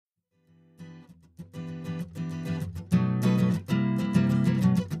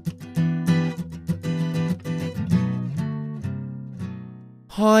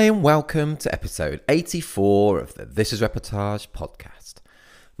Hi and welcome to episode 84 of the This Is Reportage podcast.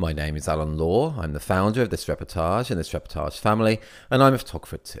 My name is Alan Law, I'm the founder of This Reportage and This Reportage family, and I'm a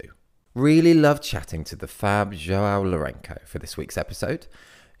photographer too. Really loved chatting to the fab João Lourenço for this week's episode.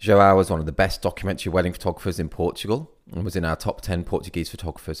 João was one of the best documentary wedding photographers in Portugal and was in our top 10 Portuguese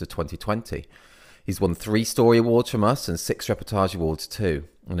photographers of 2020. He's won 3 Story Awards from us and 6 Reportage Awards too.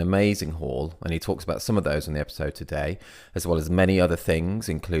 An amazing haul, and he talks about some of those on the episode today, as well as many other things,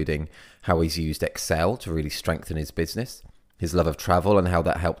 including how he's used Excel to really strengthen his business, his love of travel and how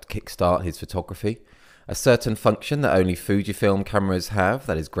that helped kickstart his photography, a certain function that only Fujifilm cameras have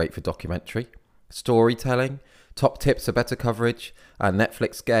that is great for documentary, storytelling, top tips for better coverage, our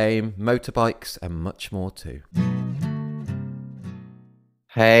Netflix game, motorbikes, and much more too.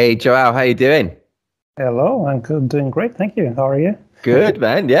 Hey João, how you doing? Hello, I'm good, doing great, thank you. How are you? Good,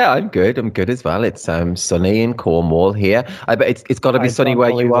 man. Yeah, I'm good. I'm good as well. It's sunny in Cornwall here. I bet it's got to be sunny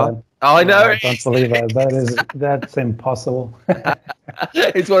where you are. That. Oh, I know. I don't believe that. That's impossible.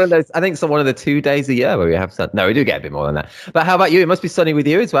 It's one of those. I think it's one of the 2 days a year where we have sun. No, we do get a bit more than that. But how about you? It must be sunny with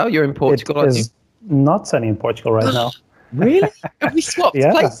you as well. You're in Portugal. It is not sunny in Portugal right now. Really? Have we swapped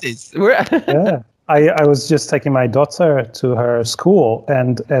places? Yeah. I was just taking my daughter to her school,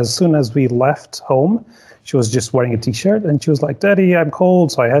 and as soon as we left home, she was just wearing a t-shirt, and she was like, "Daddy, I'm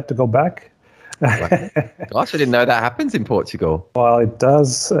cold," so I had to go back. Gosh, I didn't know that happens in Portugal. Well, it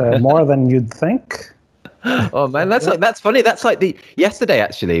does more than you'd think. Oh man, that's funny. That's like yesterday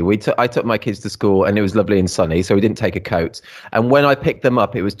actually. I took my kids to school and it was lovely and sunny, so we didn't take a coat. And when I picked them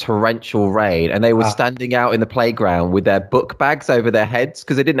up, it was torrential rain, and they were standing out in the playground with their book bags over their heads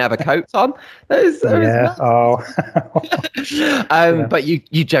because they didn't have a coat on. That was But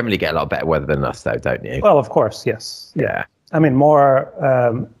you generally get a lot better weather than us, though, don't you? Well, of course, yes. Yeah. I mean, more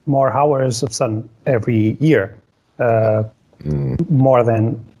hours of sun every year, more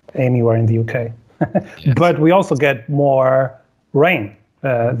than anywhere in the UK. Yes. But we also get more rain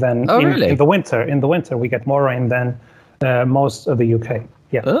than in the winter. In the winter, we get more rain than most of the UK.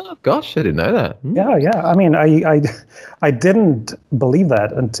 Yeah. Oh gosh, I didn't know that. Yeah. I mean, I didn't believe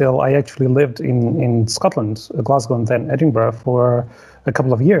that until I actually lived in Scotland, Glasgow, and then Edinburgh for a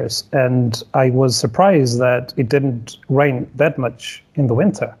couple of years, and I was surprised that it didn't rain that much in the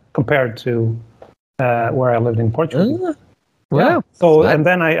winter compared to where I lived in Portugal. Wow. Yeah. So, and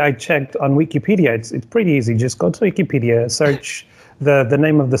then I checked on Wikipedia. It's pretty easy. Just go to Wikipedia, search the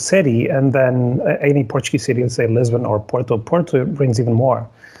name of the city, and then any Portuguese city, let's say Lisbon or Porto. Porto brings even more.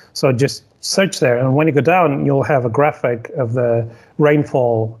 So just search there, and when you go down, you'll have a graphic of the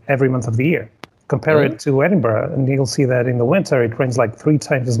rainfall every month of the year. Compare it to Edinburgh, and you'll see that in the winter it rains like 3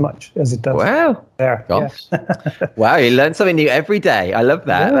 times as much as it does there. Gosh. Yeah. Wow, you learn something new every day. I love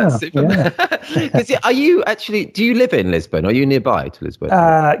that. Yeah, that's super. Are you actually? Do you live in Lisbon? Are you nearby to Lisbon?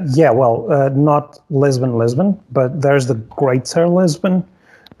 Not Lisbon, but there's the Greater Lisbon.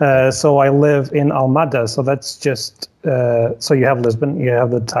 So I live in Almada. So that's just so you have Lisbon, you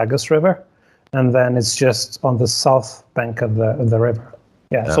have the Tagus River, and then it's just on the south bank of the river.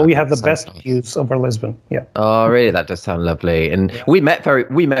 Yeah, so we have the best views over Lisbon. Yeah. Oh, really? That does sound lovely. And we met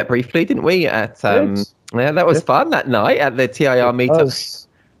briefly, didn't we? At that was fun that night at the TIR meetup.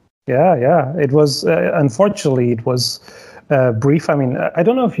 Yeah. It was unfortunately it was brief. I mean, I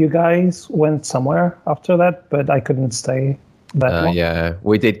don't know if you guys went somewhere after that, but I couldn't stay that long. Yeah,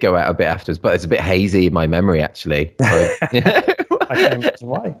 we did go out a bit afterwards, but it's a bit hazy in my memory actually. I can't imagine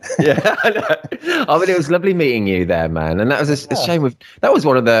why. Yeah, I know. Oh, but it was lovely meeting you there, man. And that was a shame. That was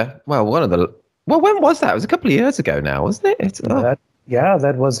one of the. Well, when was that? It was a couple of years ago now, wasn't it? That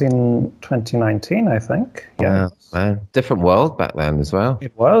was in 2019, I think. Yeah, man. Different world back then as well.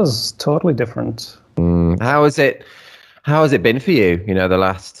 It was totally different. How has it been for you, the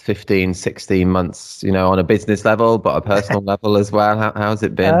last 15, 16 months, on a business level, but a personal level as well? How's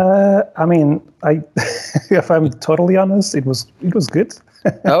it been? I mean, if I'm totally honest, it was good.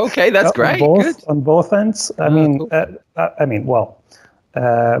 Okay, that's great. On both ends.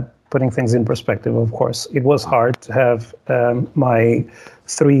 Putting things in perspective, of course, it was hard to have my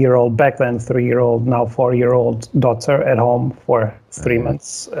 3-year-old, back then 3-year-old, now 4-year-old daughter at home for 3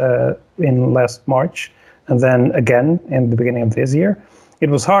 months in last March. And then again, in the beginning of this year, it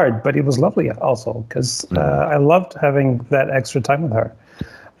was hard, but it was lovely also because I loved having that extra time with her.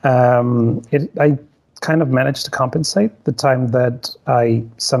 I kind of managed to compensate the time that I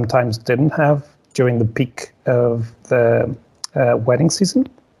sometimes didn't have during the peak of the wedding season.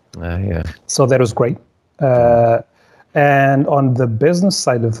 So that was great. And on the business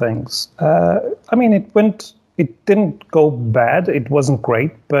side of things, it didn't go bad. It wasn't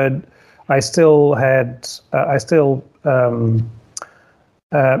great, but I still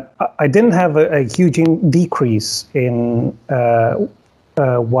I didn't have a huge decrease in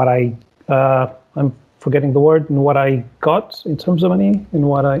what I'm forgetting the word, in what I got in terms of money,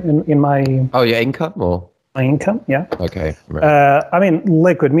 in my... Oh, your income or? My income, yeah. Okay. Right. I mean,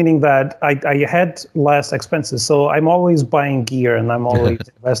 liquid, meaning that I had less expenses. So I'm always buying gear and I'm always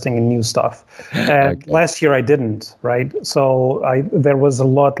investing in new stuff. And last year I didn't, right? So there was a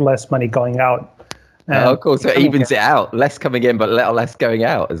lot less money going out. Of course, so it evens it out. Less coming in, but less going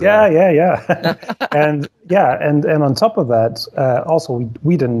out as well. Yeah. And on top of that, also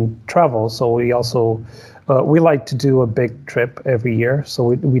we didn't travel, so we also we like to do a big trip every year. So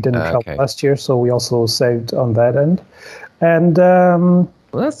we didn't travel last year, so we also saved on that end. And well,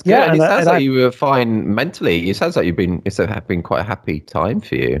 that's good. And it sounds like you were fine mentally. It sounds like it's been quite a happy time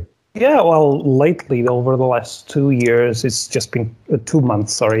for you. Yeah, well, lately, over the last 2 years, it's just been 2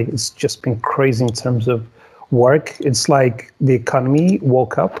 months, sorry. It's just been crazy in terms of work. It's like the economy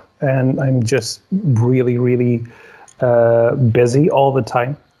woke up and I'm just really, really busy all the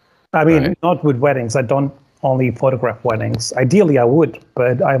time. I mean, not with weddings. I don't only photograph weddings. Ideally, I would,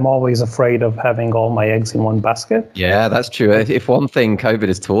 but I'm always afraid of having all my eggs in one basket. Yeah, that's true. If one thing COVID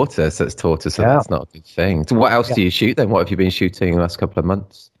has taught us, that's not a good thing. So what else do you shoot then? What have you been shooting in the last couple of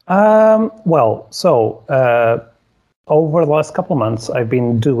months? Over the last couple of months, I've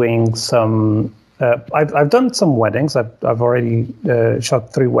been doing some. I've done some weddings. I've already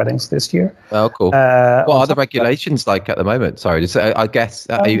shot 3 weddings this year. Oh, cool. What are the regulations like at the moment? Sorry, I guess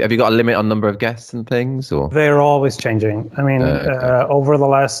have you got a limit on number of guests and things, or they're always changing? I mean, over the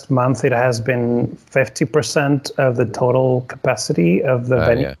last month, it has been 50% of the total capacity of the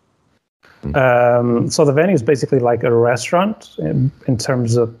venue. Yeah. So the venue is basically like a restaurant in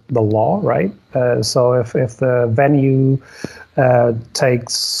terms of the law, right? So if the venue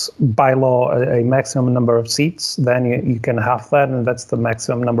takes by law a maximum number of seats, then you can have that, and that's the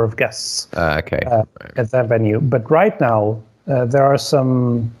maximum number of guests at that venue. But right now, there are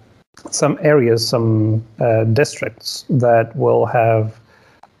some areas, some districts that will have,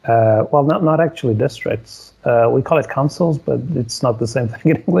 not actually districts. We call it councils, but it's not the same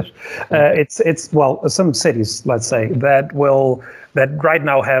thing in English. It's some cities, let's say, that right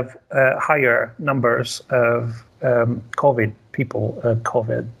now have higher numbers of COVID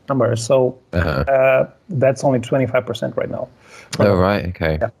numbers. So that's only 25% right now. Oh, right.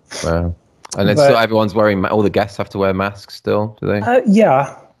 Okay. Yeah. Wow. And then still everyone's wearing, all the guests have to wear masks still, do they?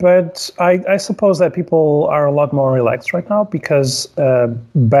 Yeah. But I suppose that people are a lot more relaxed right now because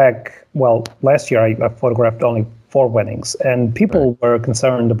last year I photographed only 4 weddings, and people were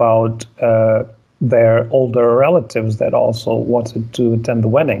concerned about their older relatives that also wanted to attend the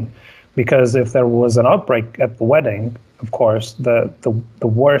wedding. Because if there was an outbreak at the wedding, of course, the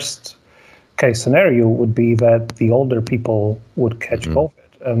worst case scenario would be that the older people would catch COVID,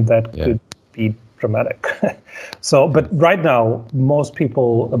 and that could be dramatic. But right now, most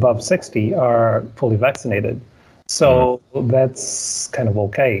people above 60 are fully vaccinated. So that's kind of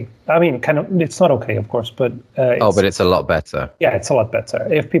okay. I mean, it's not okay, of course, but... but it's a lot better. Yeah, it's a lot better.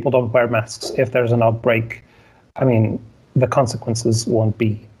 If people don't wear masks, if there's an outbreak, I mean, the consequences won't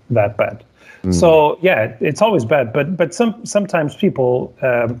be that bad. So, yeah, it's always bad. But sometimes people...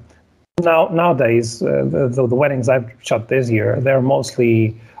 nowadays, the weddings I've shot this year, they're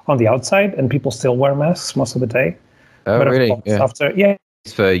mostly on the outside, and people still wear masks most of the day. Oh, but really?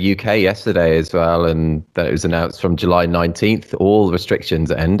 For UK yesterday as well, and that it was announced from July 19th, all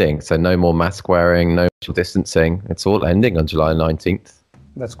restrictions are ending. So no more mask wearing, no social distancing. It's all ending on July 19th.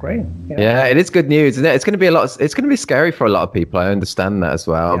 That's great. Yeah, it is good news, isn't it? It's going to be scary for a lot of people. I understand that as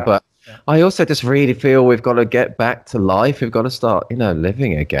well. Yeah. But I also just really feel we've got to get back to life. We've got to start,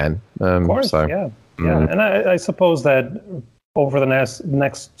 living again. Of course, yeah. And I suppose that over the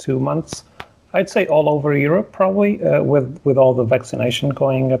next 2 months, I'd say all over Europe, probably, with all the vaccination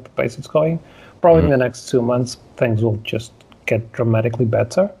going at the pace it's going, probably in the next 2 months, things will just get dramatically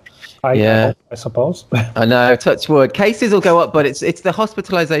better. I suppose. I know, touch wood. Cases will go up, but it's the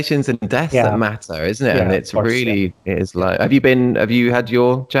hospitalizations and deaths that matter, isn't it? And it's really, it is like, have you had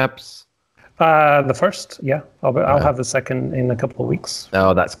your jabs? The first, yeah. I'll have the second in a couple of weeks.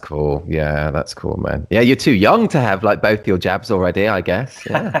 Oh, that's cool. Yeah, that's cool, man. Yeah, you're too young to have like both your jabs already, I guess.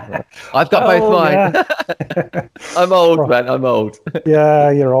 Yeah. I've got both mine. Yeah. I'm old, man. I'm old. Yeah,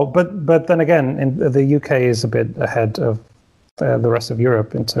 you're old. But then again, the UK is a bit ahead of the rest of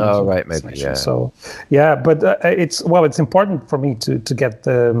Europe in terms of maybe, yeah. So, but it's important for me to get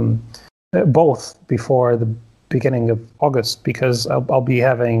both before the beginning of August, because I'll be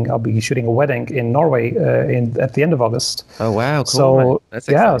shooting a wedding in Norway at the end of August. Oh wow, cool. So that's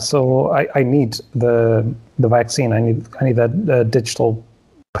exciting. So I need the vaccine. I need that digital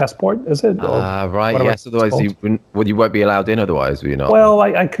passport, is it? Right. Whatever Yes. it's Otherwise, called. you won't be allowed in. Otherwise, will you not? Well,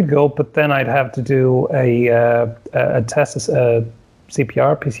 I could go, but then I'd have to do a test,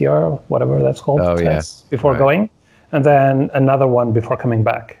 CPR, PCR, whatever that's called, Oh, yeah. test before Right. going, and then another one before coming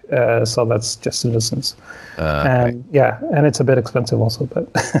back. So that's just a distance. Okay. And and it's a bit expensive also, but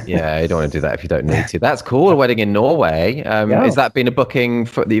Yeah, you don't want to do that if you don't need to. That's cool. A wedding in Norway. Has that been a booking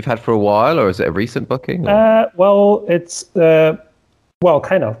that you've had for a while, or is it a recent booking? Well, it's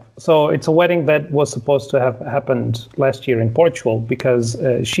kind of. So it's a wedding that was supposed to have happened last year in Portugal because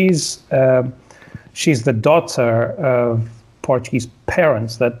she's the daughter of Portuguese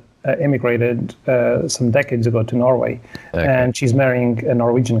parents that immigrated some decades ago to Norway, and she's marrying a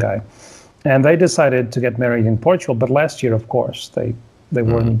Norwegian guy. And they decided to get married in Portugal, but last year, of course, they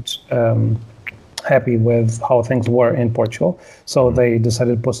weren't happy with how things were in Portugal, so they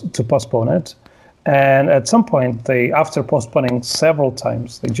decided to postpone it. And at some point, after postponing several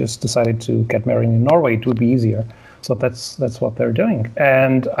times, they just decided to get married in Norway. It would be easier. So that's what they're doing.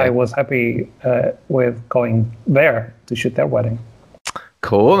 And I was happy with going there to shoot their wedding.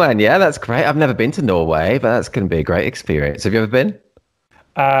 Cool, man. Yeah, that's great. I've never been to Norway, but that's going to be a great experience. Have you ever been?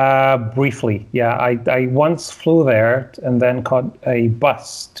 Briefly, yeah. I once flew there and then caught a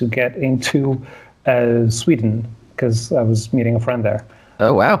bus to get into Sweden because I was meeting a friend there.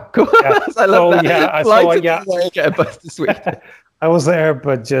 Oh, wow. Cool. Yeah. I love that. Get a bus to Sweden. I was there,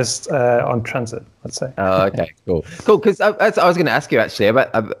 but just on transit, let's say. Oh, okay, cool. Because I was going to ask you actually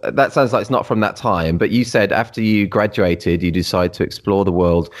about that. Sounds like it's not from that time, but you said after you graduated, you decided to explore the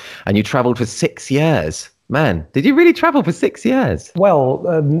world, and you travelled for 6 years. Man, did you really travel for 6 years? Well,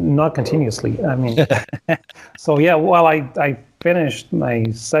 not continuously. I mean, so yeah. Well, I finished my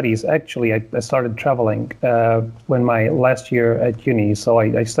studies. Actually, I started traveling when my last year at uni. So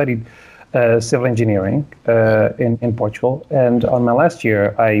I studied civil engineering in Portugal, and on my last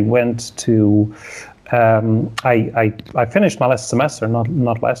year, I went to. I finished my last semester,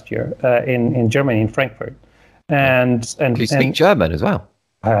 not last year, in Germany, in Frankfurt, and you speak German as well.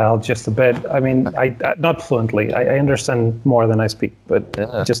 Well, just a bit. I mean, I not fluently. I understand more than I speak, but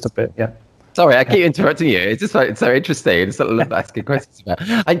just a bit. Yeah. Sorry, I keep interrupting you. It's just like, it's so interesting. It's sort of asking questions about.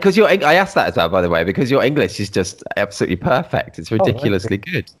 And because I asked that as well, by the way, because your English is just absolutely perfect. It's ridiculously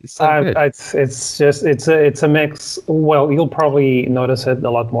good. It's so good. It's a mix. Well, you'll probably notice it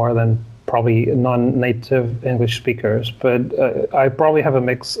a lot more than probably non-native English speakers, but I probably have a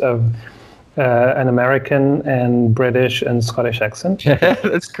mix of an American and British and Scottish accent. Yeah,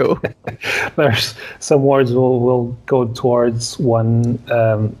 that's cool. There's some words will go towards one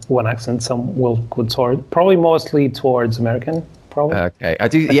accent. Some will go toward probably mostly towards American. Probably. Okay, I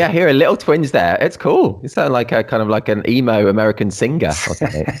do. Yeah, hear a little twinge there. It's cool. You sound like a kind of like an emo American singer or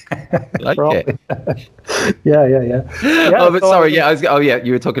something. I like it. Yeah. Oh, but sorry.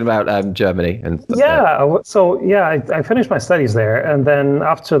 You were talking about Germany and stuff. Yeah. So yeah, I finished my studies there, and then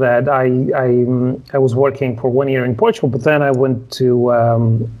after that, I was working for 1 year in Portugal. But then I went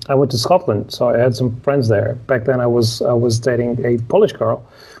to Scotland. So I had some friends there. Back then, I was dating a Polish girl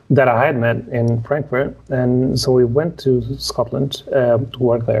that I had met in Frankfurt, and so we went to Scotland to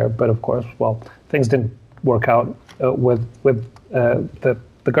work there. But of course, well, things didn't work out with the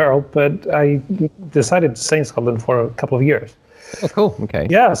girl. But I decided to stay in Scotland for a couple of years. Oh, cool. Okay.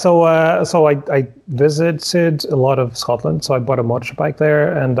 Yeah. So I visited a lot of Scotland. So I bought a motorbike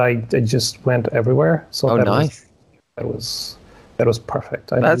there, and I just went everywhere. So nice. That was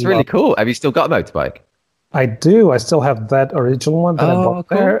perfect. That's really cool. Have you still got a motorbike? I do. I still have that original one that I bought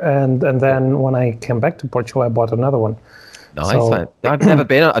there, and then when I came back to Portugal, I bought another one. Nice. So, I've never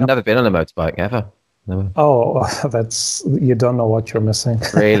been on a motorbike ever. Never. Oh, you don't know what you're missing.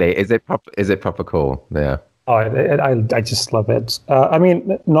 Really? Is it proper cool? Yeah. Oh, I just love it. I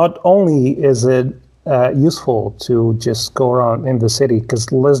mean, not only is it useful to just go around in the city, because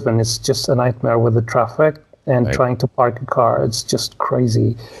Lisbon is just a nightmare with the traffic and trying to park a car. It's just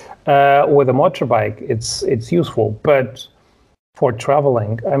crazy. With a motorbike, it's useful, but for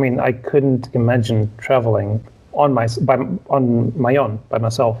traveling, I mean, I couldn't imagine traveling on my own by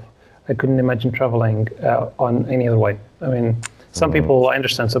myself. I couldn't imagine traveling on any other way. I mean, some people, I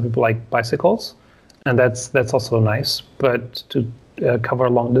understand, some people like bicycles, and that's also nice. But to cover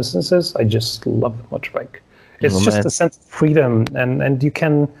long distances, I just love the motorbike. It's just a sense of freedom, and you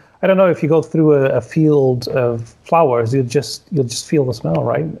can. I don't know, if you go through a field of flowers, you'll just feel the smell,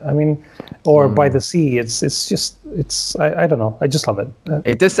 right? I mean, or by the sea, it's I don't know, I just love it.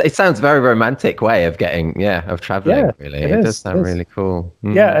 It sounds a very romantic way of traveling. Yeah, really, it does sound really cool.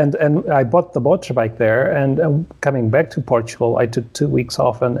 Yeah, and I bought the motorbike there, and coming back to Portugal, I took 2 weeks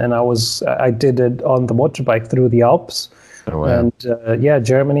off, and I did it on the motorbike through the Alps. Oh, wow. And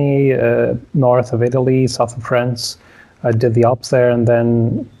Germany, north of Italy, south of France. I did the Alps there, and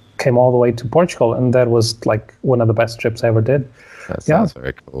then came all the way to Portugal, and that was like one of the best trips I ever did. That sounds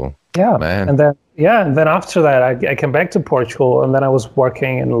very cool. Yeah, man. And then after that, I came back to Portugal, and then I was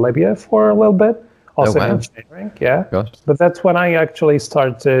working in Libya for a little bit, also in engineering. Yeah, Gosh. but that's when I actually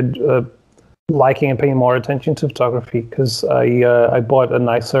started liking and paying more attention to photography, because I bought a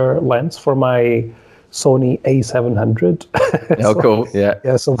nicer lens for my Sony A700. Oh, cool. Yeah.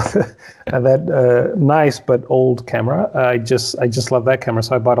 Yeah, so and that nice but old camera. I just love that camera.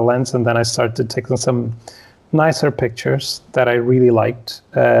 So I bought a lens, and then I started taking some nicer pictures that I really liked.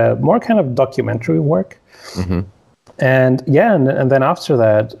 More kind of documentary work. Mm-hmm. And then after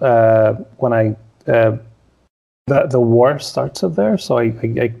that, when the war starts up there, so I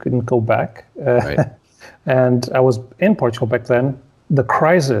couldn't go back. Right. And I was in Portugal back then. The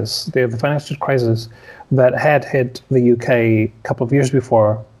crisis, the financial crisis that had hit the UK a couple of years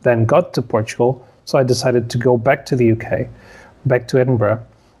before, then got to Portugal. So I decided to go back to the UK, back to Edinburgh.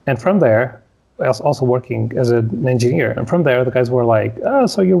 And from there, I was also working as an engineer. And from there, the guys were like, "Oh,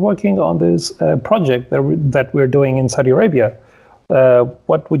 so you're working on this project that we're doing in Saudi Arabia.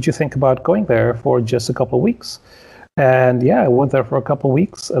 What would you think about going there for just a couple of weeks?" And I went there for a couple of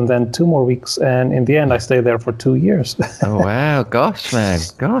weeks, and then 2 more weeks, and in the end, I stayed there for 2 years. Oh wow, gosh, man,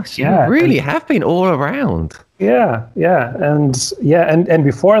 gosh, you Yeah, really have been all around. And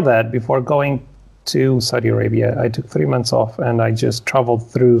before that, before going to Saudi Arabia, I took 3 months off, and I just traveled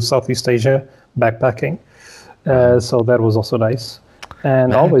through Southeast Asia backpacking. So that was also nice,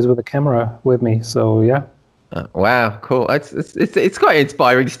 and always with a camera with me. So yeah. Wow, cool. It's quite an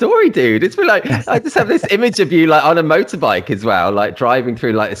inspiring story, dude. It's been like, I just have this image of you like on a motorbike as well, like driving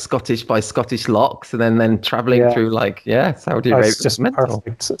through like Scottish locks, and then traveling through like Saudi Arabia. It's just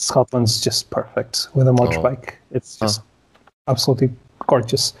perfect. Scotland's just perfect with a motorbike. It's just absolutely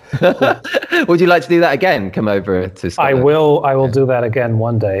gorgeous. Would you like to do that again? Come over to Scotland? I will do that again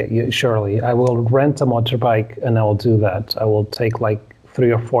one day. Surely, I will rent a motorbike, and I will do that. I will take like 3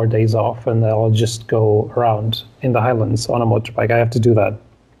 or 4 days off, and I'll just go around in the Highlands on a motorbike. I have to do that.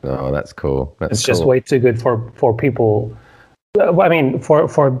 Oh, that's cool. It's just way too good for people. I mean, for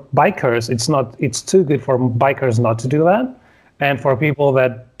bikers, it's too good for bikers not to do that. And for people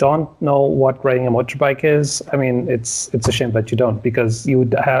that don't know what riding a motorbike is, I mean, it's a shame that you don't, because you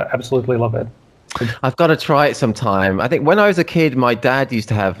would absolutely love it. I've got to try it sometime. I think when I was a kid, my dad used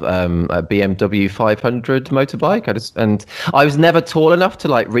to have a BMW 500 motorbike. And I was never tall enough to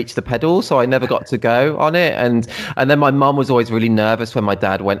like reach the pedals, so I never got to go on it. And then my mum was always really nervous when my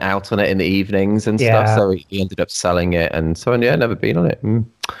dad went out on it in the evenings and stuff. So he ended up selling it, and so never been on it.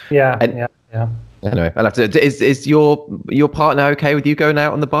 Yeah. Anyway, I'll have to. Is your partner okay with you going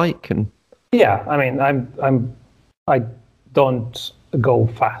out on the bike? And yeah, I mean, I don't go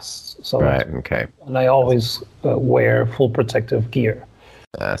fast, so right, okay. And I always wear full protective gear.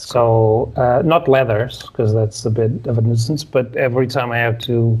 That's cool. So not leathers, because that's a bit of a nuisance, but every time I have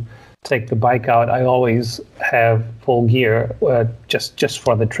to take the bike out, I always have full gear just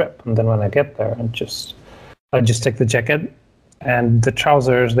for the trip. And then when I get there, I just take the jacket, and the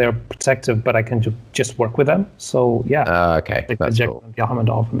trousers, they're protective, but I can just work with them. So yeah, okay, take that's the jacket cool. and the helmet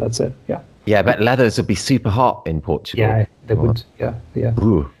off, and that's it. Yeah, but leathers would be super hot in Portugal. Yeah, they would. Yeah.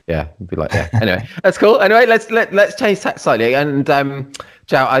 Ooh, yeah, it'd be like Anyway, that's cool. Anyway, let's change tack slightly. And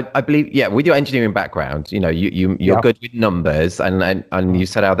João, I believe with your engineering background, you're good with numbers, and you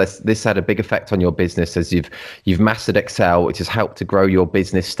said how this had a big effect on your business as you've mastered Excel, which has helped to grow your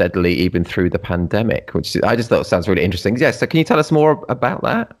business steadily even through the pandemic, which I just thought sounds really interesting. Yeah, so can you tell us more about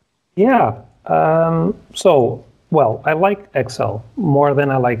that? Yeah. Well, I like Excel more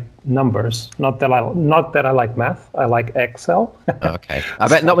than I like numbers. Not that I like math. I like Excel. Okay. I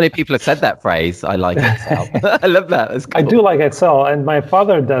bet not many people have said that phrase. I like Excel. I love that. That's cool. I do like Excel, and my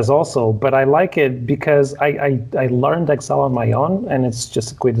father does also. But I like it because I learned Excel on my own, and it's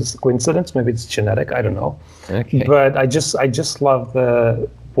just a coincidence. Maybe it's genetic. I don't know. Okay. But I just love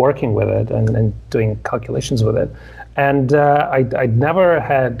working with it and doing calculations with it. And I never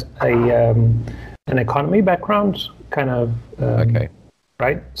had an economy background, kind of. Okay.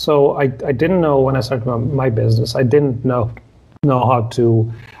 Right. So I didn't know when I started my business. I didn't know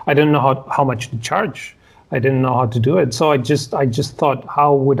I didn't know how much to charge. I didn't know how to do it. So I just thought,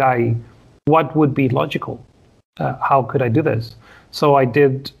 what would be logical? How could I do this? So I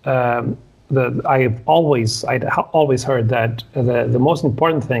did. I'd always heard that the most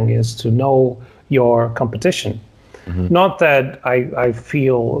important thing is to know your competition. Mm-hmm. Not that I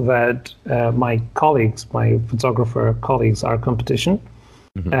feel that my photographer colleagues are competition,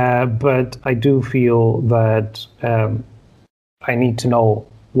 mm-hmm. But I do feel that I need to know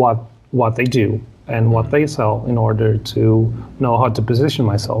what they do and what they sell in order to know how to position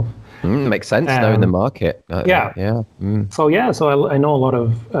myself. Makes sense, knowing the market. Yeah. Yeah. So I know a lot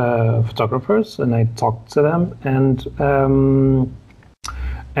of photographers, and I talk to them, and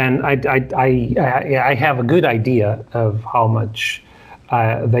I have a good idea of how much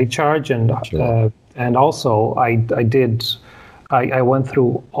they charge, and also I went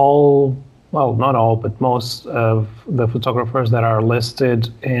through not all, but most of the photographers that are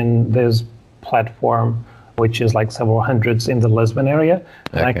listed in this platform, which is like several hundreds in the Lisbon area.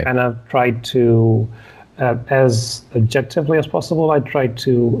 And I kind of tried to, as objectively as possible, I tried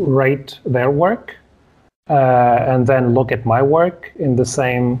to rate their work and then look at my work in the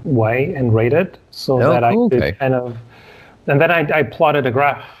same way and rate it I could kind of, and then I plotted a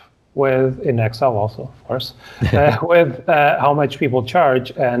graph in Excel also, of course, with how much people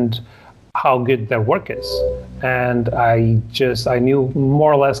charge and how good their work is. And I knew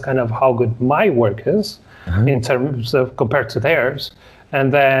more or less kind of how good my work is in terms of compared to theirs.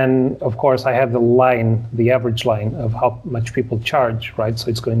 And then, of course, I have the average line of how much people charge, right? So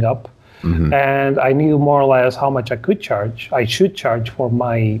it's going up. And I knew more or less how much I should charge for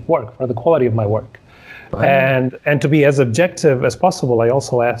my work, for the quality of my work. And to be as objective as possible, I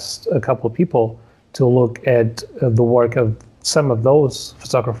also asked a couple of people to look at the work of some of those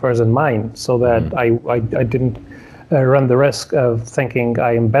photographers and mine, so that I didn't run the risk of thinking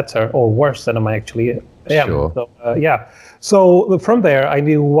I am better or worse than I actually am. Sure. So, so from there, I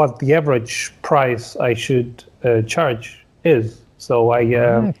knew what the average price I should charge is. So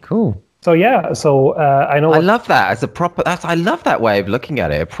cool. So I know. I love that I love that way of looking at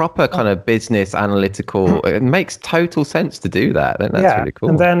it. A proper kind of business analytical. It makes total sense to do that. That's really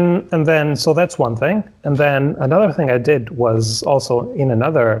cool. And then so that's one thing. And then another thing I did was also in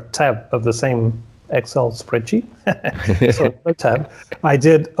another tab of the same Excel spreadsheet. So tab, I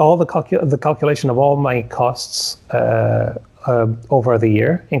did all the calculation of all my costs over the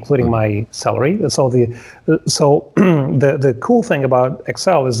year, including my salary. So the cool thing about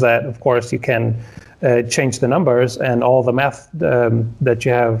Excel is that, of course, you can change the numbers, and all the math that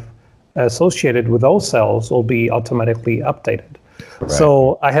you have associated with those cells will be automatically updated. Right.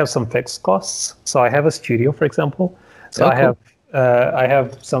 So I have some fixed costs. So I have a studio, for example. So I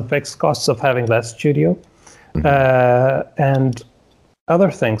have some fixed costs of having that studio, and other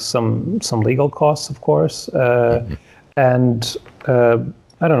things, some legal costs, of course. And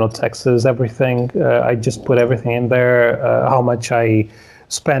I don't know, taxes, everything. I just put everything in there, how much I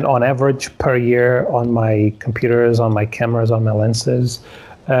spend on average per year on my computers, on my cameras, on my lenses,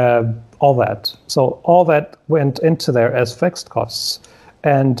 all that. So all that went into there as fixed costs.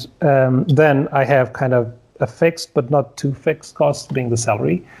 And then I have kind of a fixed but not too fixed cost being the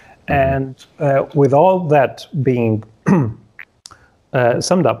salary. And with all that being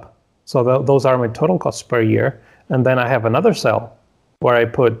summed up, so those are my total costs per year. And then I have another cell where I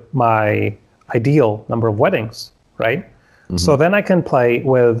put my ideal number of weddings, right? So then I can play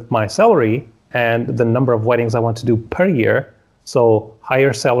with my salary and the number of weddings I want to do per year. So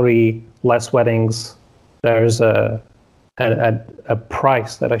higher salary, less weddings. There's a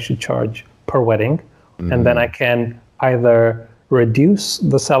price that I should charge per wedding. And then I can either reduce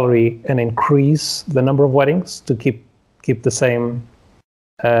the salary and increase the number of weddings to keep the same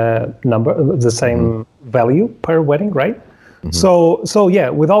the same value per wedding, right? So yeah,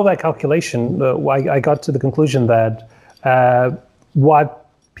 with all that calculation, I got to the conclusion that what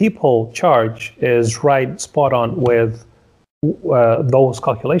people charge is right spot on with those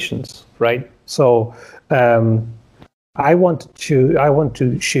calculations, right? So I want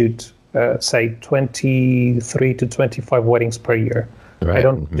to shoot say 23 to 25 weddings per year. Right. I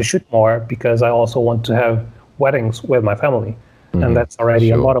don't want to shoot more because I also want to have weddings with my family. And that's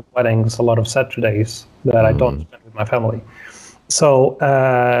already a lot of weddings, a lot of Saturdays that I don't spend with my family. So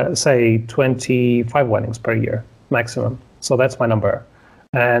say 25 weddings per year maximum. So that's my number.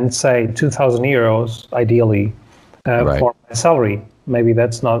 And say 2,000 euros ideally for my salary. Maybe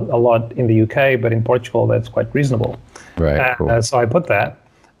that's not a lot in the UK, but in Portugal that's quite reasonable. Right. Cool. So I put that.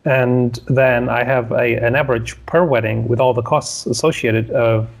 And then I have an average per wedding with all the costs associated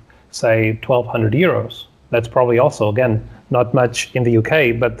of say 1,200 euros. That's probably also, again, not much in the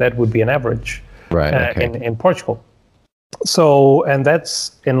UK, but that would be an average in Portugal. So, and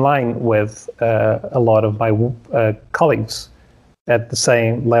that's in line with a lot of my colleagues at the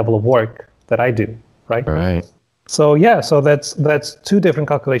same level of work that I do, right? Right. So yeah, so that's two different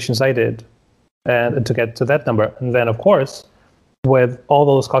calculations I did, and to get to that number. And then, of course, with all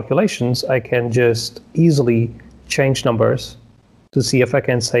those calculations, I can just easily change numbers to see if I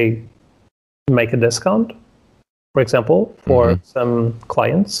can say make a discount for example, for some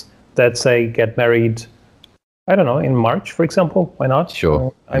clients that say get married, I don't know, in March, for example. Why not?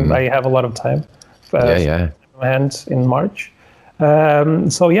 Sure. I have a lot of time. And in March.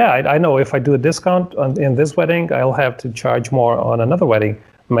 So yeah, I know if I do a discount in this wedding, I'll have to charge more on another wedding.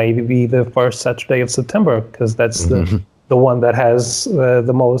 Maybe the first Saturday of September, because that's the one that has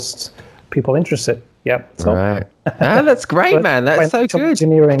the most people interested. Yeah. So. Right. That's great, man. That's so good.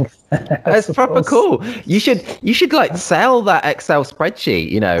 Engineering. That's proper cool. You should like sell that Excel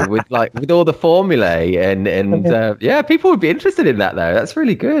spreadsheet, you know, with all the formulae and yeah, people would be interested in that though. That's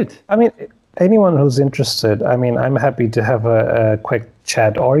really good. I mean, anyone who's interested, I mean, I'm happy to have a quick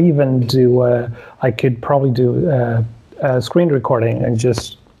chat, or even I could probably do a screen recording and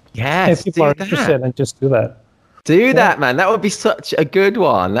just if people are interested and just do that. Do that, man. That would be such a good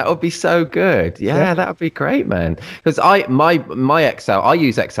one. That would be so good. Yeah, that would be great, man. Because my Excel, I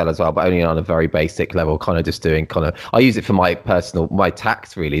use Excel as well, but only on a very basic level, kind of just doing I use it for my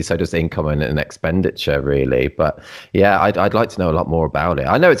tax really. So just income and expenditure really. But yeah, I'd like to know a lot more about it.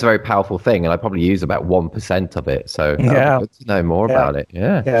 I know it's a very powerful thing and I probably use about 1% of it. So good to know more about it.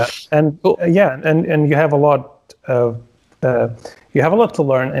 Yeah. Yeah. And cool. And you have a lot of, you have a lot to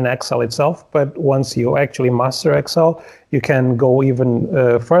learn in Excel itself, but once you actually master Excel, you can go even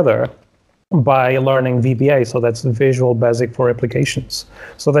further by learning VBA. So that's the Visual Basic for Applications.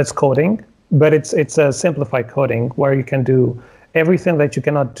 So that's coding, but it's a simplified coding where you can do everything that you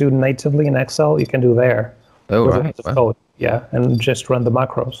cannot do natively in Excel, you can do there. Oh, right. Code. Yeah, and just run the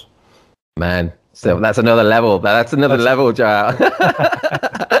macros. Man, so that's another level. That's another level, João.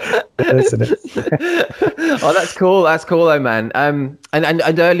 It is. Oh, that's cool. That's cool, though, man. And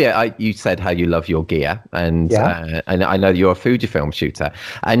earlier you said how you love your gear, and I know you're a Fujifilm shooter,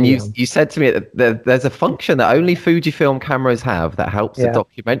 and you said to me that there's a function that only Fujifilm cameras have that helps the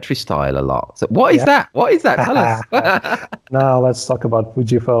documentary style a lot. So what is that? What is that? Tell us. Now let's talk about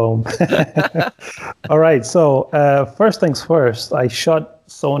Fujifilm. All right. So first things first, I shot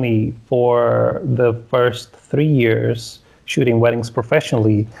Sony for the first 3 years shooting weddings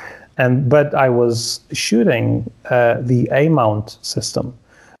professionally. But I was shooting the A-mount system.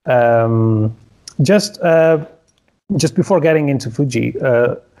 Just before getting into Fuji,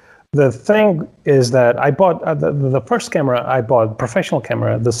 the thing is that I bought the first camera I bought, professional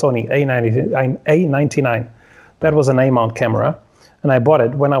camera, the Sony A99. That was an A-mount camera. And I bought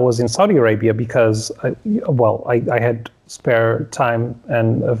it when I was in Saudi Arabia because, I had spare time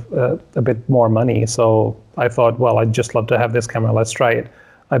and a bit more money. So I thought, well, I'd just love to have this camera. Let's try it.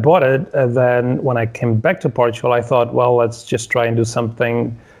 I bought it, and then when I came back to Portugal, I thought, well, let's just try and do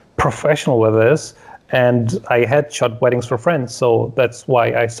something professional with this. And I had shot weddings for friends, so that's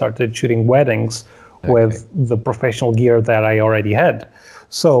why I started shooting weddings with the professional gear that I already had.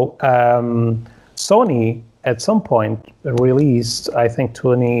 So Sony, at some point, released, I think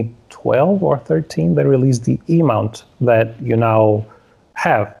 2012 or 13, they released the E-mount that you now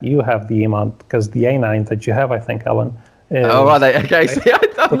have. You have the E-mount, because the A9 that you have, I think, Alan, are they? Okay, see, I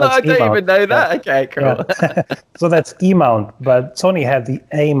don't even know that. Okay, cool. Yeah. So that's E-mount, but Sony had the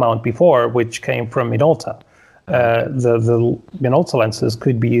A-mount before, which came from Minolta. The Minolta lenses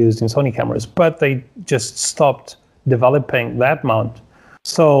could be used in Sony cameras, but they just stopped developing that mount.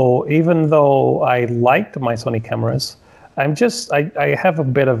 So even though I liked my Sony cameras, I have a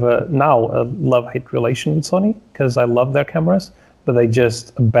bit of a love-hate relation with Sony because I love their cameras, but they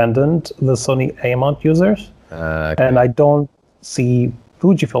just abandoned the Sony A-mount users. And I don't see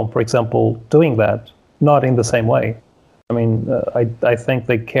Fujifilm, for example, doing that, not in the same way. I mean, I think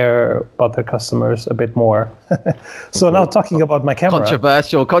they care about their customers a bit more. So now talking about my camera.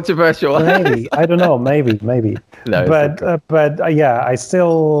 Controversial. Maybe, I don't know, maybe. No, but yeah, I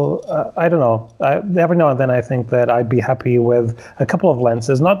still, I don't know. Every now and then I think that I'd be happy with a couple of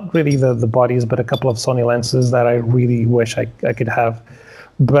lenses, not really the bodies, but a couple of Sony lenses that I really wish I could have.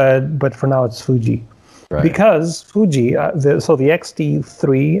 But for now, it's Fuji. Right. Because Fuji, the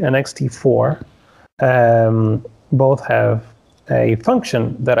X-T3 and X-T4 both have a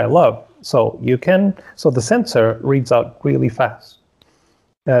function that I love. So the sensor reads out really fast.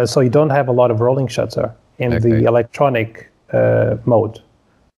 So you don't have a lot of rolling shutter in the electronic mode.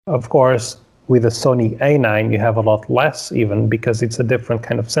 Of course, with the Sony A9, you have a lot less even because it's a different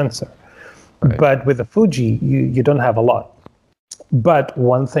kind of sensor. Right. But with the Fuji, you don't have a lot. But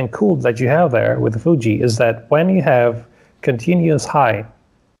one thing cool that you have there with the Fuji is that when you have continuous high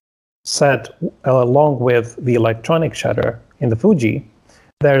set along with the electronic shutter in the Fuji,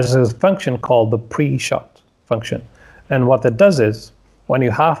 there's a function called the pre-shot function. And what that does is when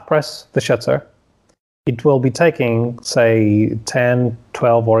you half press the shutter, it will be taking, say, 10,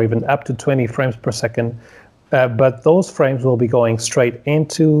 12, or even up to 20 frames per second but those frames will be going straight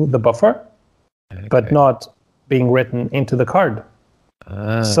into the buffer, but not being written into the card.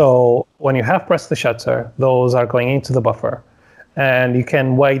 So when you have pressed the shutter, those are going into the buffer, and you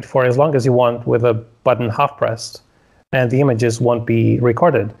can wait for as long as you want with a button half pressed, and the images won't be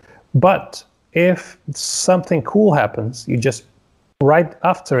recorded. But if something cool happens, you just, right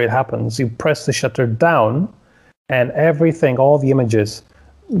after it happens, you press the shutter down, and everything, all the images,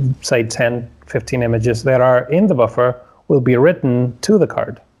 say 10, 15 images that are in the buffer, will be written to the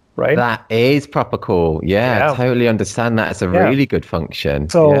card, right? That is proper cool. Yeah, totally understand that. It's a really good function.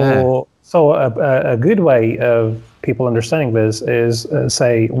 So a good way of people understanding this is,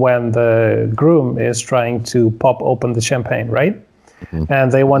 say, when the groom is trying to pop open the champagne, right?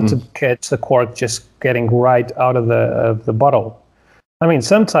 And they want to catch the cork just getting right out of the bottle. I mean,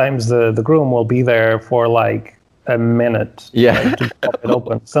 sometimes the groom will be there for like a minute to pop it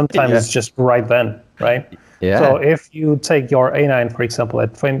open. Sometimes it's just right then, right? So if you take your A9, for example,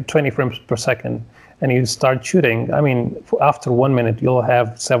 at 20 frames per second, and you start shooting, I mean, after 1 minute, you'll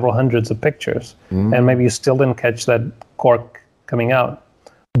have several hundreds of pictures, and maybe you still didn't catch that cork coming out.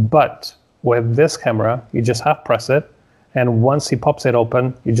 But with this camera, you just half press it, and once he pops it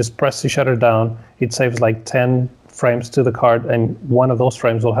open, you just press the shutter down. It saves like 10 frames to the card, and one of those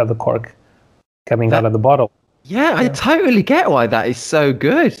frames will have the cork coming out of the bottle. Yeah, I totally get why that is so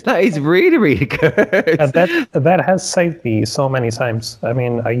good. That is really, really good. And that has saved me so many times. I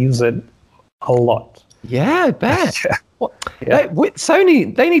mean, I use it a lot. Yeah, I bet. With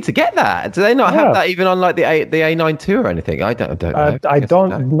Sony, they need to get that. Do they not have that even on like the A9 II or anything? I don't know. I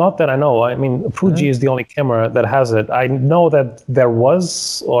don't, not that I know. I mean, Fuji is the only camera that has it. I know that there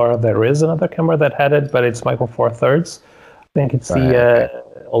was, or there is another camera that had it, but it's Micro Four Thirds. I think it's the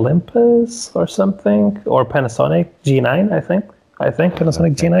Olympus or something, or Panasonic G9. I think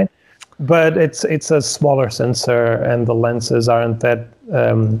Panasonic G9. But it's a smaller sensor, and the lenses aren't that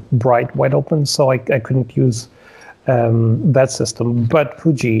bright wide open, so I couldn't use that system. But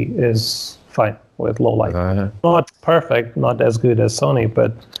Fuji is fine with low light. Not perfect, not as good as Sony,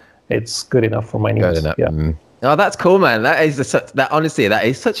 but it's good enough for my needs. Oh, that's cool, man. Honestly, that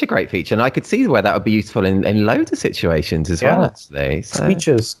is such a great feature, and I could see where that would be useful in loads of situations as well. Actually,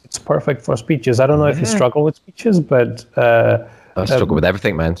 speeches, it's perfect for speeches. I don't know if you struggle with speeches, but I struggle with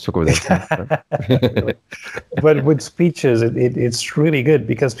everything, man. Struggle with everything. But with speeches, it's really good,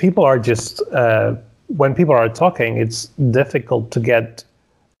 because people are just, when people are talking, it's difficult to get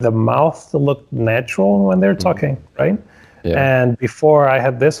the mouth to look natural when they're talking, right? And before I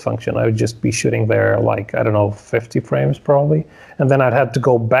had this function, I would just be shooting there like, I don't know, 50 frames probably. And then I'd have to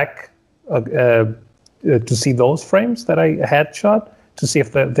go back to see those frames that I had shot to see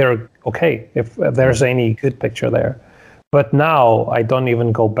if they're okay, if there's any good picture there. But now I don't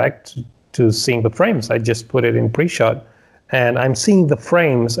even go back to seeing the frames. I just put it in pre-shot, and I'm seeing the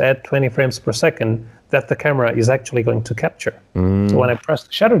frames at 20 frames per second that the camera is actually going to capture. So when I press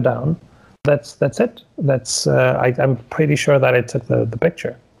the shutter down, that's it. I'm pretty sure that I took the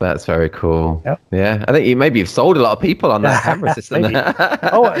picture. That's very cool. Yeah. I think you've sold a lot of people on that camera system.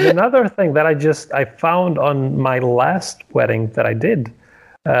 Oh, and another thing that I found on my last wedding that I did.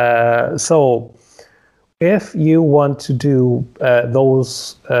 So if you want to do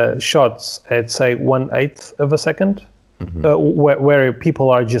those shots at, say, 1/8 of a second, where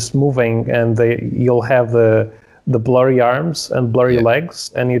people are just moving, and you'll have the blurry arms and blurry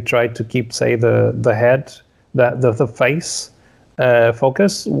legs, and you try to keep, say, the head, the face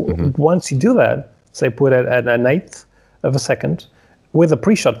focus. Once you do that, say, put it at 1/8 of a second, with a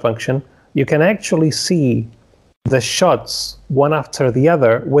pre-shot function, you can actually see the shots one after the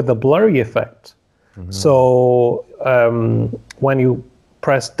other with a blurry effect. So when you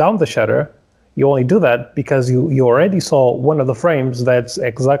press down the shutter, you only do that because you already saw one of the frames that's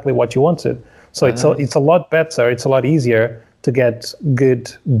exactly what you wanted. So it's a lot better, it's a lot easier to get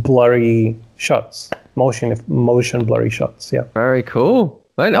good blurry shots, motion blurry shots. Yeah. Very cool.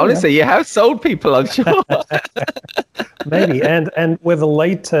 Well, honestly, you have sold people, I'm sure. Maybe, and with the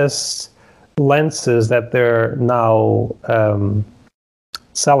latest lenses that they're now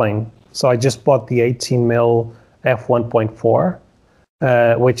selling. So I just bought the 18mm f1.4,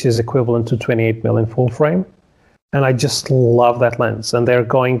 which is equivalent to 28mm in full frame. And I just love that lens. And they're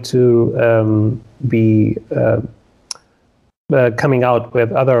going to be coming out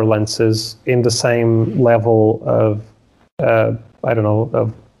with other lenses in the same level of,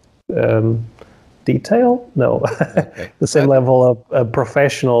 detail? No. The same level of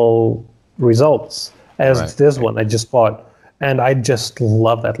professional results as this one I just bought. And I just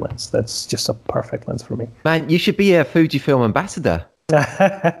love that lens. That's just a perfect lens for me. Man, you should be a Fujifilm ambassador.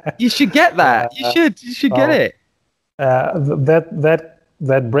 You should get that. You should get it.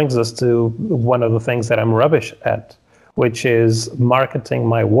 That brings us to one of the things that I'm rubbish at, which is marketing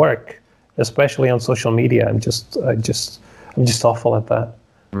my work, especially on social media. I'm just awful at that.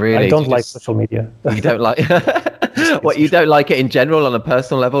 Really? I don't like social media. You don't like what? You don't like it in general on a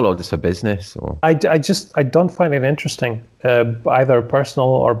personal level, or just for business? Or I don't find it interesting, either personal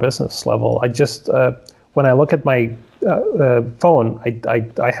or business level. I just when I look at my phone,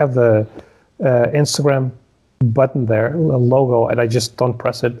 I have the Instagram button there, a logo, and I just don't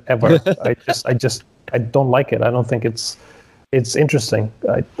press it ever. I don't like it. I don't think it's interesting.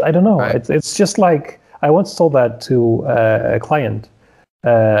 I don't know. Right. It's just like, I once told that to a client,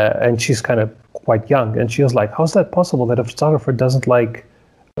 and she's kind of quite young, and she was like, "How's that possible that a photographer doesn't like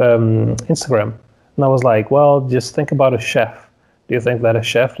Instagram?" And I was like, "Well, just think about a chef. Do you think that a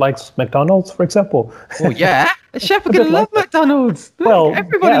chef likes McDonald's, for example?" Well, yeah, a chef are gonna love McDonald's. Well,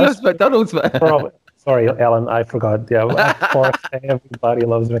 everybody loves McDonald's. Sorry, Alan, I forgot. Yeah, of course, everybody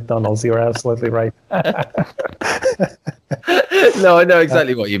loves McDonald's. You're absolutely right. No, I know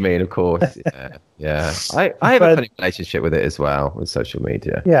exactly what you mean, of course. Yeah. I have a funny relationship with it as well, with social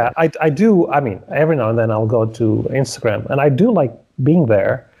media. Yeah, I do. I mean, every now and then I'll go to Instagram, and I do like being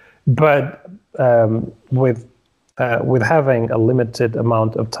there, but with having a limited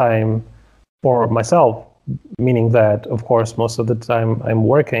amount of time for myself, meaning that, of course, most of the time I'm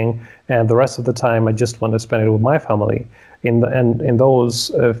working, and the rest of the time I just want to spend it with my family. In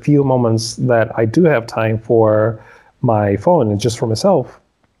those few moments that I do have time for my phone and just for myself,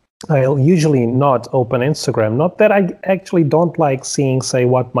 I'll usually not open Instagram. Not that I actually don't like seeing, say,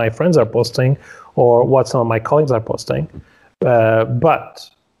 what my friends are posting or what some of my colleagues are posting, but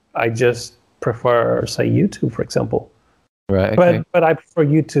I just prefer, say, YouTube, for example. Right. Okay. But I prefer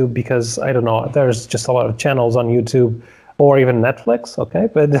YouTube because, I don't know, there's just a lot of channels on YouTube, or even Netflix. Okay,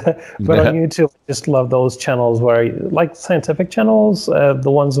 but on YouTube, I just love those channels where, like scientific channels,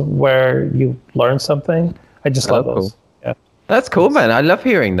 the ones where you learn something. I just love those. Cool. That's cool, man. I love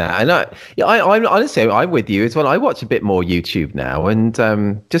hearing that. And I'm honestly, I'm with you as well. I watch a bit more YouTube now, and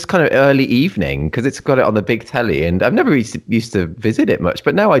just kind of early evening, because it's got it on the big telly, and I've never used to visit it much,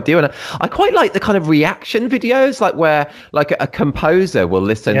 but now I do. And I quite like the kind of reaction videos, like where like a composer will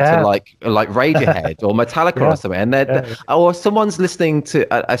listen to like Radiohead or Metallica or something, and or someone's listening to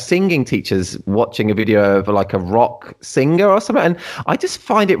a singing teacher's watching a video of like a rock singer or something. And I just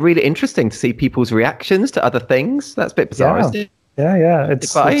find it really interesting to see people's reactions to other things. That's a bit bizarre, isn't it? Yeah.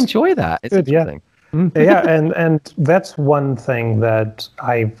 But I enjoy that. It's good, interesting. Yeah, and that's one thing that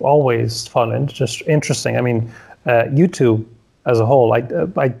I've always found interesting. I mean, YouTube as a whole,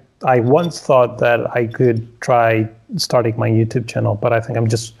 I once thought that I could try starting my YouTube channel, but I think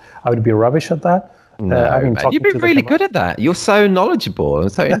I would be rubbish at that. No, you've been really good at that. You're so knowledgeable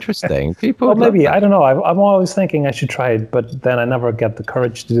and so interesting. People, well, maybe I don't know. I'm always thinking I should try it, but then I never get the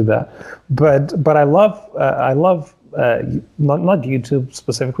courage to do that. But I love not YouTube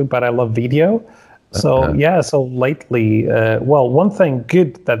specifically, but I love video. So so lately, one thing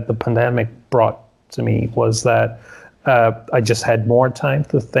good that the pandemic brought to me was that I just had more time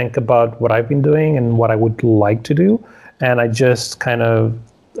to think about what I've been doing and what I would like to do, and I just kind of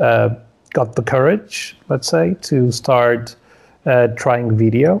got the courage, let's say, to start trying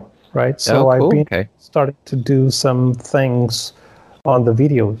video, right? So I've been starting to do some things on the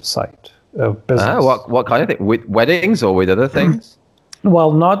video side of business. What kind of thing? With weddings or with other things?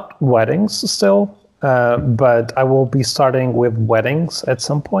 Well, not weddings still, but I will be starting with weddings at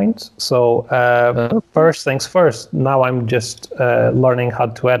some point. So first things first, now I'm just learning how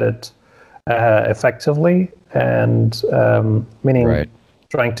to edit effectively, and meaning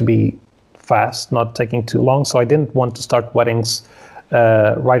trying to be fast, not taking too long. So I didn't want to start weddings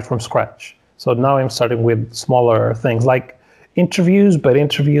right from scratch. So now I'm starting with smaller things like interviews, but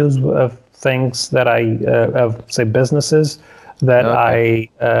interviews of things that of say businesses that I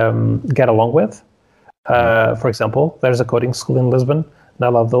get along with. For example, there's a coding school in Lisbon, and I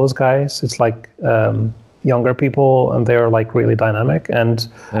love those guys. It's like younger people, and they're like really dynamic. And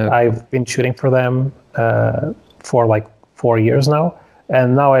I've been shooting for them for like 4 years now.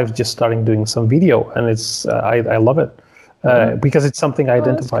 And now I've just started doing some video, and it's I love it because it's something I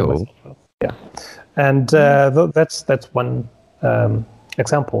identify with. Yeah, and that's one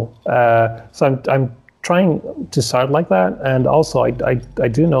example. So I'm trying to start like that, and also I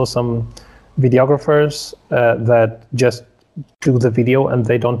do know some videographers that just do the video and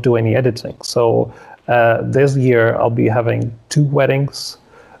they don't do any editing. So this year I'll be having 2 weddings.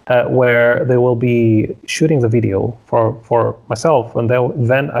 Where they will be shooting the video for myself, and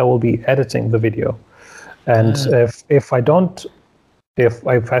then I will be editing the video. And if I don't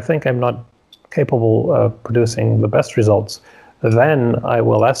if I think I'm not capable of producing the best results, then I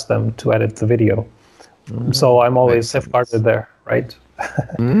will ask them to edit the video. So I'm always safeguarded there, right?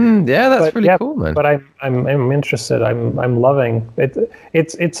 Yeah, that's really cool, man. But I'm interested. I'm loving it.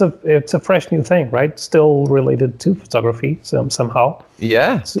 It's a fresh new thing, right? Still related to photography somehow.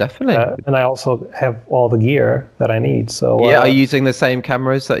 Yeah, definitely. And I also have all the gear that I need. So are you using the same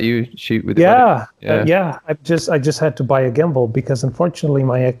cameras that you shoot with? Yeah. I just had to buy a gimbal because unfortunately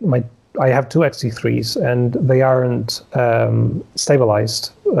I have two X-T3s and they aren't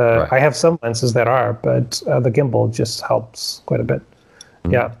stabilized. I have some lenses that are, but the gimbal just helps quite a bit.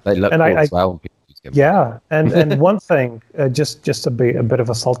 Yeah, they look cool as well. Yeah, and one thing, just a bit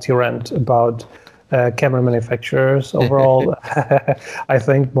of a salty rant about camera manufacturers overall. I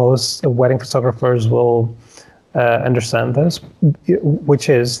think most wedding photographers will understand this, which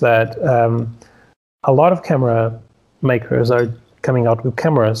is that a lot of camera makers are coming out with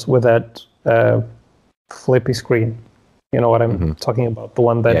cameras with that flippy screen. You know what I'm talking about? The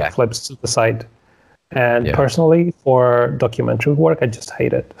one that flips to the side. And personally, for documentary work, I just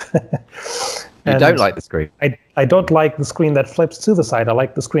hate it. You don't like the screen? I don't like the screen that flips to the side. I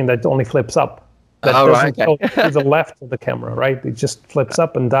like the screen that only flips up. That doesn't go to the left of the camera, right? It just flips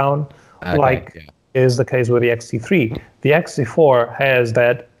up and down, is the case with the X-T3. The X-T4 has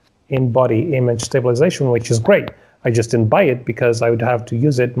that in-body image stabilization, which is great. I just didn't buy it because I would have to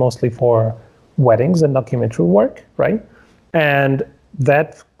use it mostly for weddings and documentary work, right? And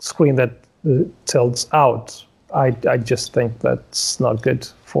that screen that tilts out, I just think that's not good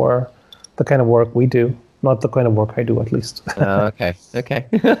for the kind of work we do. Not the kind of work I do, at least. Okay.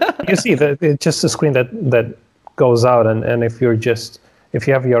 You see, it's just a screen that goes out, and if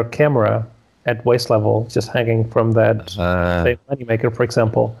you have your camera at waist level, just hanging from that say, moneymaker, for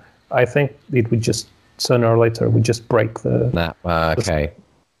example, I think it would just sooner or later would just break the. Okay.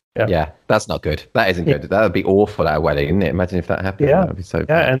 Yeah, that's not good. That isn't good. That would be awful at a wedding, isn't it? Imagine if that happened. That would be so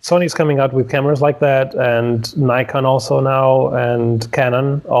bad. And Sony's coming out with cameras like that, and Nikon also now, and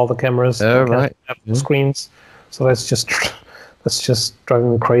Canon. All the cameras have screens. So that's just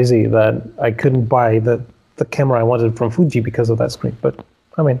driving me crazy that I couldn't buy the camera I wanted from Fuji because of that screen. But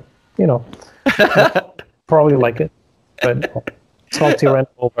I mean, probably like it, but. Salty rant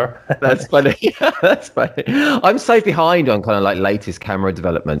over. That's funny. That's funny. I'm so behind on kind of like latest camera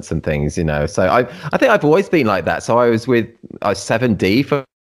developments and things, So I think I've always been like that. So I was with 7D for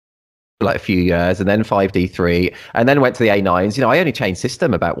like a few years, and then 5D3, and then went to the A9s. I only change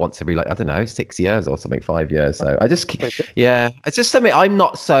system about once every 6 years or something, 5 years. So I just it's just something I'm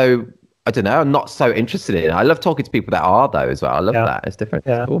not so. I don't know. I'm not so interested in it. I love talking to people that are though as well. I love that. It's different.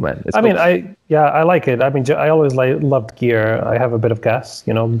 Yeah. It's cool, man. It's cool. I like it. I mean, I always loved gear. I have a bit of gas,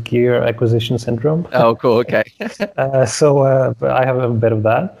 gear acquisition syndrome. Oh, cool. Okay. But I have a bit of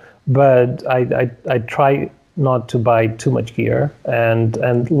that. But I try not to buy too much gear.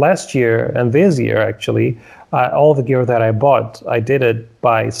 And last year and this year actually, all the gear that I bought, I did it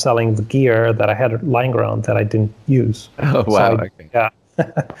by selling the gear that I had lying around that I didn't use. Oh wow. Okay. Yeah.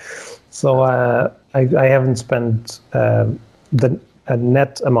 So I haven't spent the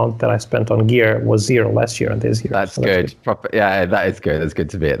net amount that I spent on gear was zero last year and this year. That's good. Yeah, that is good. It's good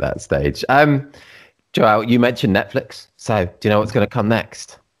to be at that stage. João, you mentioned Netflix. So do you know what's going to come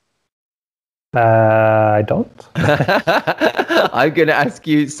next? I don't. I'm going to ask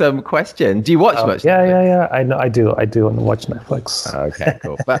you some questions. Do you watch much? Yeah. I know. I do watch Netflix. Okay,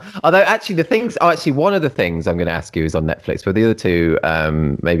 cool. But although actually one of the things I'm going to ask you is on Netflix, but the other two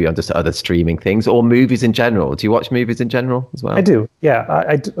maybe on just other streaming things or movies in general. Do you watch movies in general as well? I do.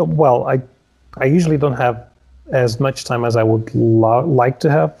 Yeah. I usually don't have as much time as I would like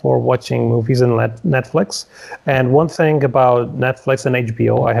to have for watching movies in Netflix. And one thing about Netflix and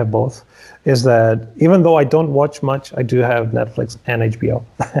HBO, I have both, is that even though I don't watch much, I do have Netflix and HBO.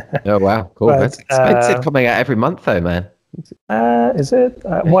 Oh, wow. Cool. That's expensive coming out every month, though, man. Is it?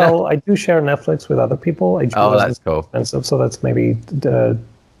 Well, I do share Netflix with other people. HBO that's cool. Expensive, so that's maybe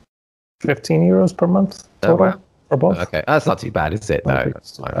 15 euros per month total. Oh, wow. For both. Okay, that's not too bad, is it? No,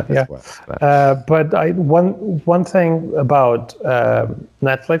 that's fine. But one thing about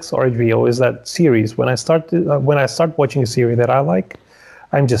Netflix or HBO is that series. When I start watching a series that I like,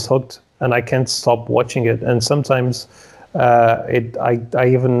 I'm just hooked, and I can't stop watching it. And sometimes I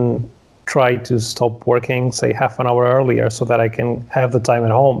even try to stop working, say half an hour earlier, so that I can have the time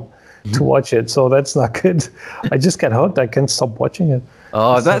at home to watch it. So that's not good. I just get hooked. I can't stop watching it.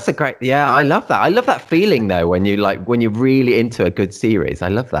 Oh, that's a great. Yeah, I love that. I love that feeling though when you're really into a good series. I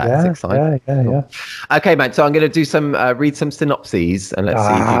love that. Yeah, it's exciting. Yeah. Okay, man. So I'm going to do read some synopses and let's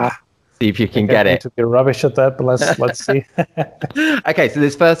see. See if you can get it. To be rubbish at that, but let's see. Okay, so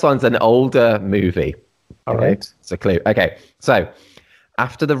this first one's an older movie. All right. It's a clue. Okay, so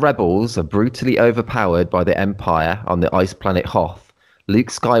after the rebels are brutally overpowered by the Empire on the ice planet Hoth, Luke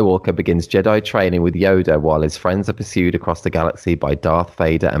Skywalker begins Jedi training with Yoda while his friends are pursued across the galaxy by Darth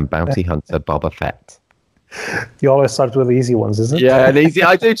Vader and bounty hunter Boba Fett. You always start with the easy ones, isn't it? Yeah, an easy.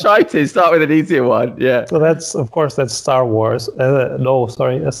 I do try to start with an easier one. Yeah. So that's Star Wars.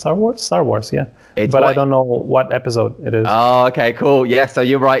 Star Wars. Star Wars. Yeah. But I don't know what episode it is. Oh, okay, cool. Yeah, so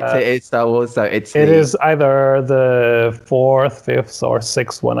you're right. It is Star Wars. So it is either the 4th, 5th, or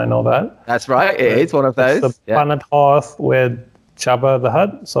 6th one. I know that. That's right. It is one of those. It's the planet Hoth with Jabba the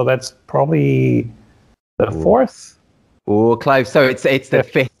Hutt. So that's probably the 4th. Oh, close. So it's the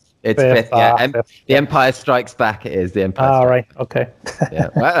 5th. It's 5th, yeah. Fifth. The Empire Strikes Back. It is the Empire. Right. Okay. Yeah,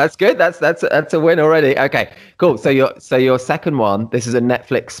 well, that's good. That's a win already. Okay, cool. So your second one. This is a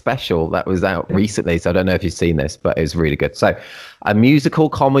Netflix special that was out recently. So I don't know if you've seen this, but it was really good. So, a musical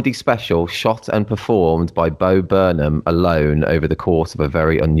comedy special shot and performed by Bo Burnham alone over the course of a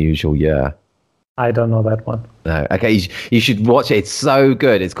very unusual year. I don't know that one. No. Okay, you should watch it. It's so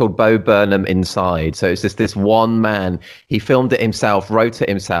good. It's called Bo Burnham Inside. So it's just this one man. He filmed it himself, wrote it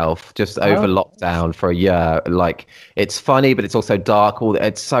himself, just over lockdown for a year. Like, it's funny, but it's also dark.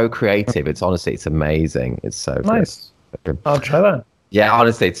 It's so creative. It's amazing. It's so nice. Good. I'll try that. Yeah,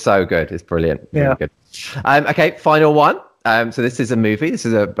 honestly, it's so good. It's brilliant. Yeah. Good. Okay, final one. So this is a movie. This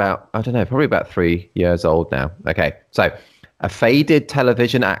is about, I don't know, probably about 3 years old now. Okay, so a faded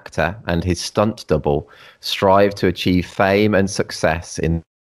television actor and his stunt double strive to achieve fame and success in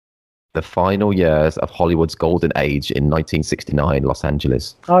the final years of Hollywood's golden age in 1969 Los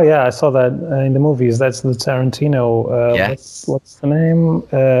Angeles. Oh, yeah, I saw that in the movies. That's the Tarantino. Yes. What's the name?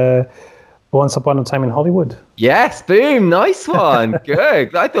 Once Upon a Time in Hollywood. Yes, boom, nice one.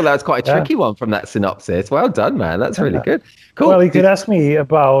 Good. I thought that was quite a tricky one from that synopsis. Well done, man. That's really good. Cool. Well, you could ask me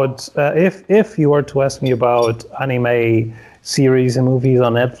about, if you were to ask me about anime series and movies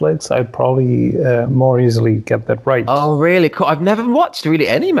on Netflix, I'd probably more easily get that right. Oh, really? Cool. I've never watched really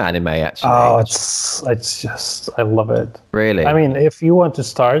any anime, actually. Oh, it's just, I love it. Really? I mean, if you want to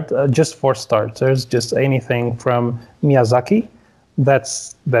start, just for starters, just anything from Miyazaki,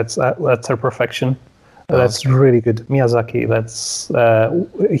 that's her perfection. That's really good. Miyazaki,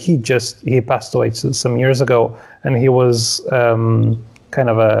 he passed away some years ago, and he was kind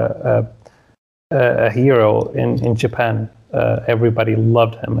of a hero in Japan. Everybody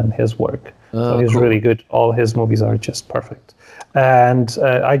loved him and his work. So he's really good. All his movies are just perfect. And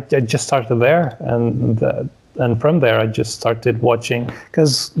I just started there, and from there I just started watching,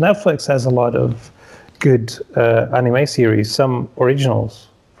 because Netflix has a lot of good anime series, some originals.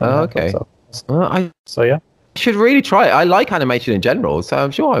 Okay. Netflix, so yeah. Should really try it. I like animation in general, so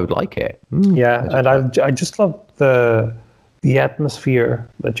I'm sure I would like it. Yeah, and I just love the atmosphere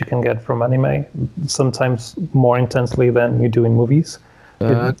that you can get from anime, sometimes more intensely than you do in movies.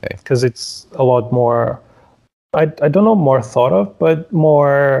 Because it's a lot more, I don't know, more thought of, but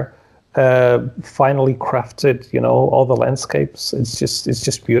more finely crafted. All the landscapes. It's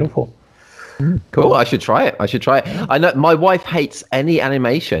just beautiful. Cool. I should try it. I know my wife hates any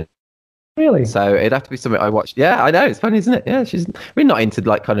animation. Really? So it'd have to be something I watched. Yeah, I know. It's funny, isn't it? Yeah, we're not into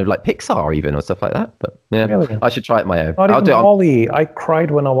kind of Pixar even or stuff like that. But yeah, really? I should try it my own. I'll do WALL-E. I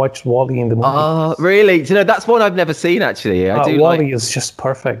cried when I watched WALL-E in the movie. Oh, really? Do you know, that's one I've never seen actually. I do. WALL-E is just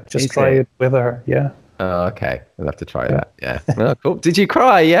perfect. Just try it with her. Yeah. Oh, okay. I'll have to try that. Yeah. Oh, cool. Did you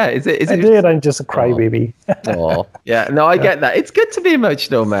cry? Yeah. I did. I'm just a crybaby. Oh, yeah. No, I get that. It's good to be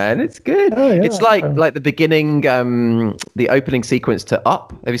emotional, man. It's good. Oh, yeah. It's like the beginning, the opening sequence to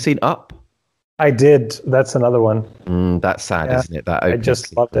Up. Have you seen Up? I did. That's another one. That's sad, isn't it? That I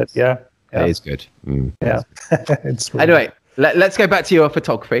just loved it. Yeah. It is good. Yeah. It's really anyway. Let's go back to your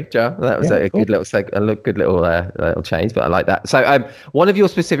photography, Joe. That was a good little change, but I like that. So, one of your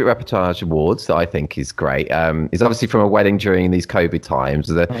specific Reportage Awards that I think is great is obviously from a wedding during these COVID times.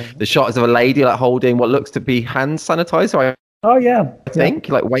 The shot is of a lady holding what looks to be hand sanitizer. Oh yeah, I think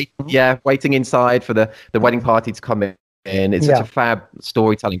waiting inside for the wedding party to come in. It's such a fab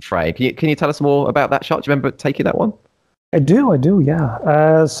storytelling frame. Can you tell us more about that shot? Do you remember taking that one? I do,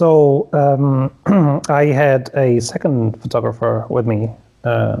 yeah. So I had a second photographer with me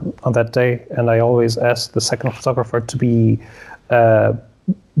on that day, and I always asked the second photographer to be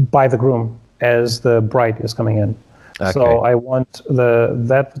by the groom as the bride is coming in. Okay. So I want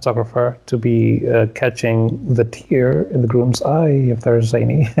that photographer to be catching the tear in the groom's eye, if there's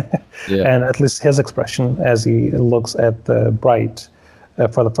any, and at least his expression as he looks at the bride.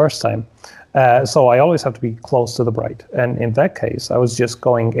 for the first time. So I always have to be close to the bride. And in that case, I was just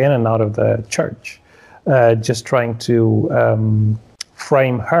going in and out of the church, just trying to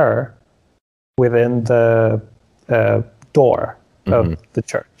frame her within the door of the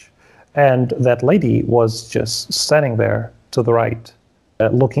church. And that lady was just standing there to the right,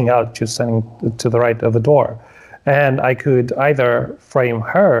 looking out, just standing to the right of the door. And I could either frame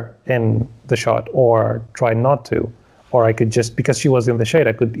her in the shot or try not to. Or I could just, because she was in the shade,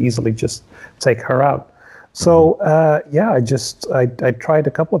 I could easily just take her out. So I tried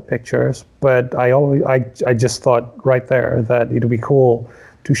a couple of pictures, but I just thought right there that it would be cool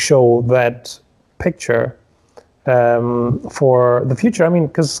to show that picture for the future. I mean,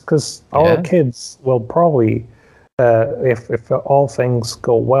 because our kids will probably, if all things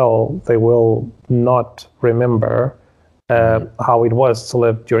go well, they will not remember how it was to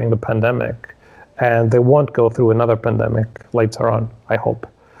live during the pandemic, and they won't go through another pandemic later on, I hope.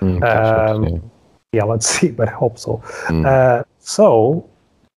 Yeah, let's see, but I hope so. So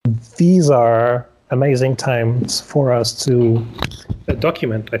these are amazing times for us to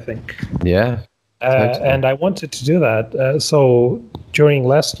document, I think. Yeah. Totally. And I wanted to do that. So during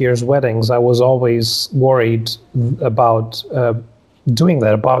last year's weddings, I was always worried about doing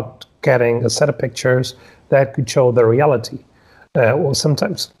that, about getting a set of pictures that could show the reality. Well,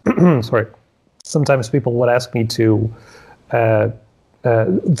 sometimes, sometimes people would ask me to,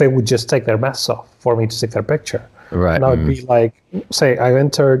 they would just take their masks off for me to take their picture. Right. And I would be like, say, I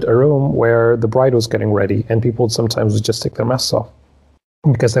entered a room where the bride was getting ready, and people sometimes would just take their masks off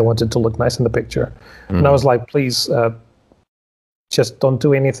because they wanted to look nice in the picture. And I was like, please, just don't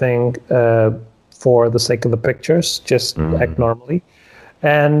do anything for the sake of the pictures. Just act normally.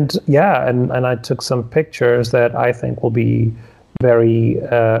 And and I took some pictures that I think will be very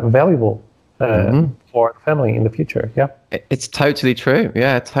valuable for the family in the future. Yeah. It's totally true.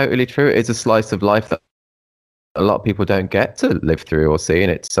 Yeah, totally true. It's a slice of life that a lot of people don't get to live through or see, and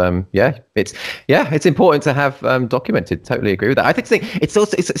it's it's important to have documented. Totally agree with that. I think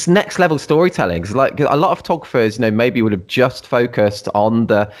it's next level storytelling. It's like a lot of photographers, maybe would have just focused on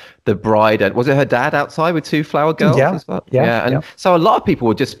the bride, and was it her dad outside with two flower girls as well? And so a lot of people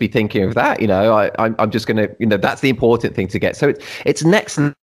would just be thinking of that. I'm just gonna, that's the important thing to get. So it's next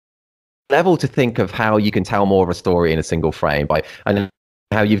level to think of how you can tell more of a story in a single frame and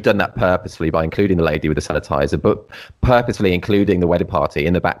how you've done that purposefully by including the lady with the sanitizer, but purposefully including the wedding party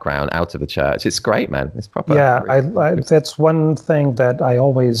in the background out of the church. It's great, man. It's proper. Yeah, I that's one thing that I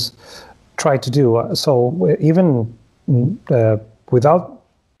always try to do. So even without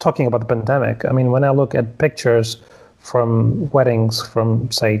talking about the pandemic, I mean, when I look at pictures from weddings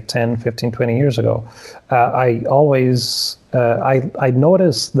from, say, 10, 15, 20 years ago, I always, I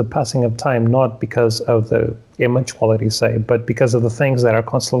notice the passing of time, not because of the image quality, say, but because of the things that are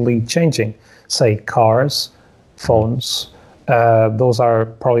constantly changing, say, cars, phones. Those are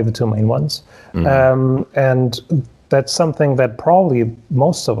probably the two main ones. And that's something that probably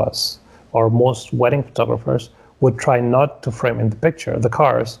most of us, or most wedding photographers, would try not to frame in the picture, the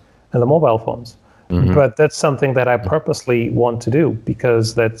cars and the mobile phones. But that's something that I purposely want to do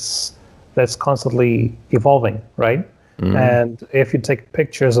because that's constantly evolving, right? And if you take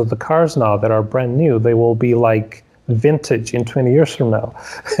pictures of the cars now that are brand new, they will be like vintage in 20 years from now.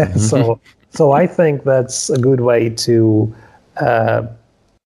 So I think that's a good way to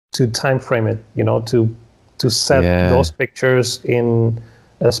time frame it, to set those pictures in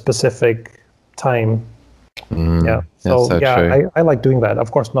a specific time. So I like doing that.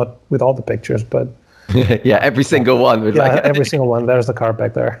 Of course, not with all the pictures, but every single one. Every single one. There's the car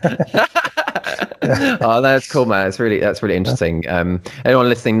back there. Oh, that's cool, man. That's really interesting. Anyone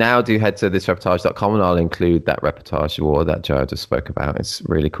listening now, do head to thisreportage.com and I'll include that Reportage Award that Joe just spoke about. It's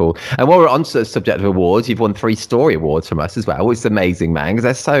really cool. And while we're on the subject of awards, you've won 3 story awards from us as well. It's amazing, man,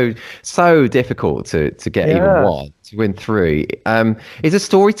 because they're so difficult to get even one. To win 3. Is the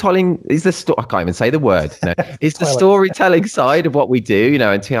storytelling, I can't even say the word. Is the storytelling side of what we do,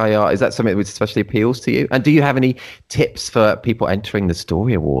 and TIR, is that something that especially appeals to you? And do you have any tips for people entering the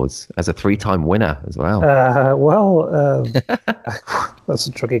Story Awards as a 3-time winner as well? That's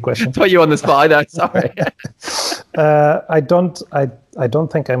a tricky question. Put you on the spot. No, sorry. I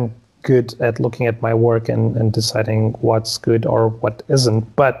don't think I'm good at looking at my work and deciding what's good or what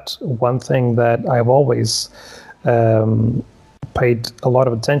isn't. But one thing that I've always paid a lot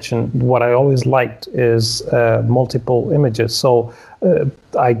of attention, what I always liked is multiple images. So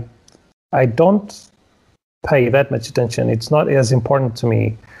I don't pay that much attention. It's not as important to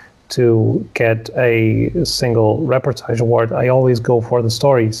me to get a single Reportage Award. I always go for the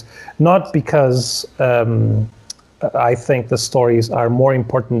stories, not because I think the stories are more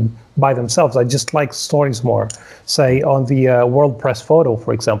important by themselves. I just like stories more. Say on the World Press Photo,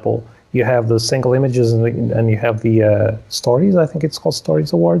 for example, you have the single images and you have the stories. I think it's called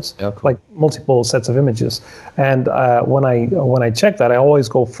Stories Awards, like multiple sets of images. And when I check that, I always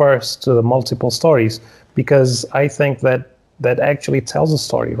go first to the multiple stories because I think that actually tells a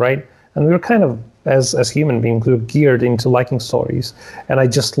story, right? And we're kind of, as human beings, we're geared into liking stories. And I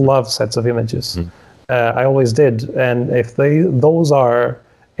just love sets of images. I always did. And if those are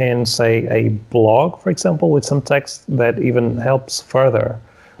in, say, a blog, for example, with some text, that even helps further.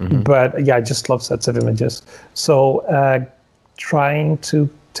 But yeah, I just love sets of images. So trying to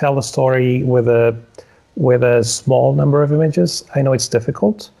tell a story with a small number of images, I know it's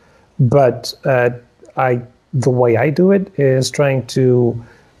difficult, but the way I do it is trying to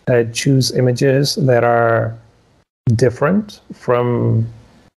choose images that are different from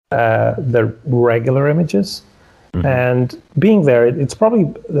the regular images. And being there, it's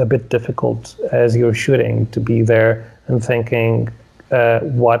probably a bit difficult as you're shooting to be there and thinking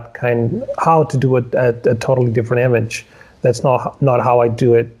how to do a totally different image. That's not how I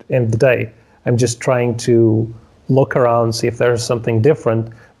do it in the day. I'm just trying to look around, see if there's something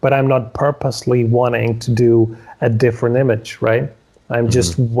different, but I'm not purposely wanting to do a different image, right? I'm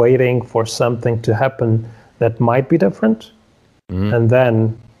just waiting for something to happen that might be different, and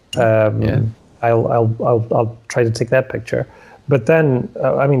then I'll try to take that picture. But then,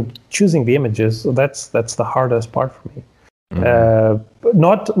 choosing the images, that's the hardest part for me.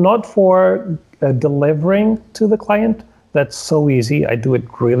 Not for delivering to the client. That's so easy. I do it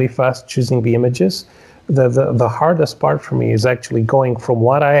really fast, choosing the images. The hardest part for me is actually going from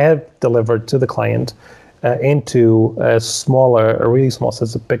what I have delivered to the client into a really small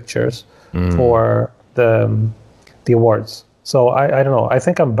sets of pictures for the awards. So I don't know. I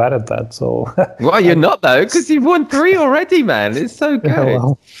think I'm bad at that. So well, you're not though, because you've won 3 already, man. It's so good. Yeah,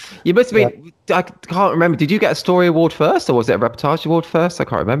 well, you must have been. Yeah. I can't remember. Did you get a story award first, or was it a reportage award first? I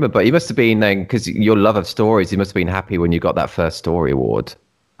can't remember. But you must have been then, because your love of stories. You must have been happy when you got that first story award.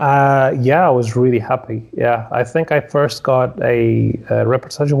 Yeah, I was really happy. Yeah, I think I first got a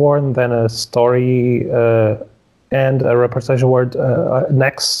reportage award, and then a story and a reportage award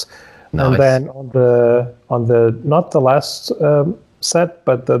next. Nice. And then on the not the last set,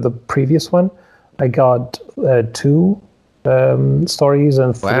 but the previous one, I got 2 stories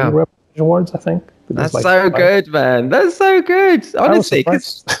and 3 reportage awards, I think. That's like so good, man. That's so good. Honestly,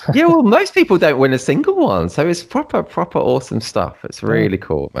 yeah, well, most people don't win a single one, so it's proper awesome stuff. It's really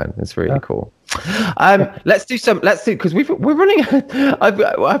cool, man. It's really cool. Let's do because we're running.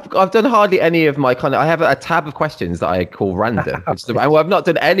 I've done hardly any of my I have a tab of questions that I call random. I've not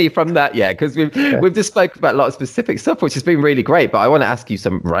done any from that yet because we've just spoke about a lot of specific stuff, which has been really great. But I want to ask you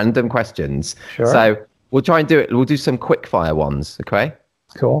some random questions. Sure. So we'll try and do it. We'll do some quick fire ones. Okay.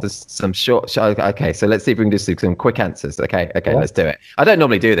 Cool. Just some short. Okay, so let's see if we can do some quick answers. Okay, cool. Let's do it. I don't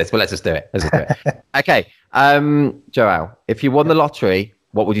normally do this, but let's just do it. Okay, João, if you won the lottery,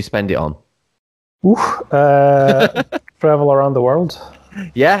 what would you spend it on? Travel around the world.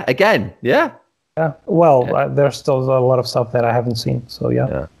 Yeah, again. Yeah. Well, there's still a lot of stuff that I haven't seen. So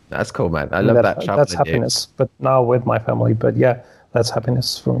yeah. That's cool, man. I love that. That's happiness, but now with my family. But yeah, that's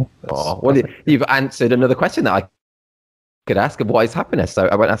happiness for me. Well, you've answered another question that I could ask of what is happiness, so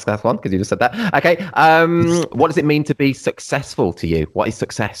I won't ask that one because you just said that. Okay, what does it mean to be successful to you? What is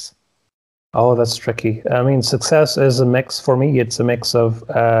success? Oh, that's tricky. I mean, success is a mix for me. It's a mix of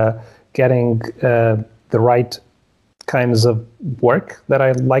getting the right kinds of work that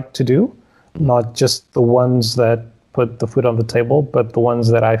I like to do, not just the ones that put the food on the table, but the ones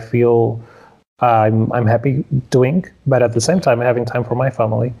that I feel I'm happy doing, but at the same time having time for my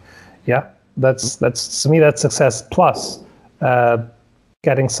family. Yeah, that's to me, that's success. Plus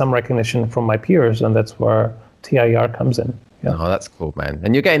getting some recognition from my peers, and that's where TIR comes in. Yeah. Oh, that's cool, man.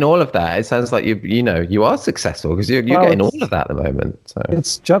 And you're getting all of that. It sounds like you are successful because you're getting all of that at the moment. So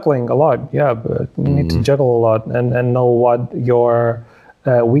it's juggling a lot, yeah. But you need to juggle a lot and know what your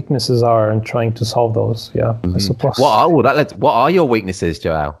weaknesses are and trying to solve those. Yeah, I suppose. What are your weaknesses,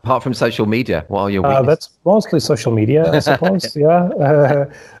 João? Apart from social media, what are your weaknesses? That's mostly social media, I suppose. Yeah.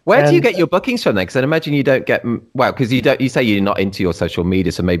 Where do you get your bookings from then? Because I imagine you don't get because you say you're not into your social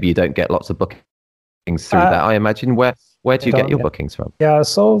media, so maybe you don't get lots of bookings through that. I imagine where do you get your bookings from? Yeah,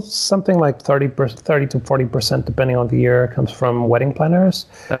 so something like 30 to 40%, depending on the year, comes from wedding planners,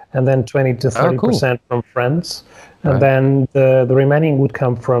 and then 20 to 30% from friends. And then the remaining would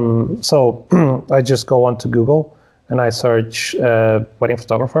come from, so I just go onto Google and I search wedding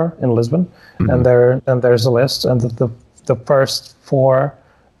photographer in Lisbon, and there's a list, and the first 4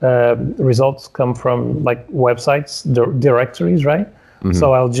 results come from like websites, directories, right?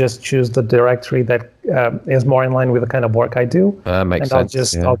 So I'll just choose the directory that is more in line with the kind of work I do. Makes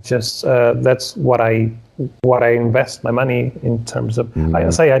sense. I'll just that's what I invest my money in terms of.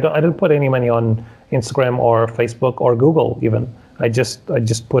 I don't put any money on Instagram or Facebook or Google even. I just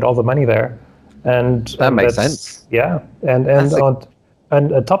put all the money there, and that makes sense. Yeah, and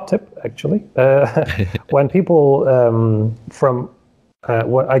a top tip actually, when people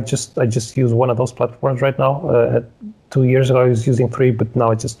I just use one of those platforms right now. 2 years ago I was using 3, but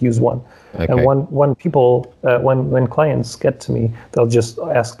now I just use one. Okay. And when people when clients get to me, they'll just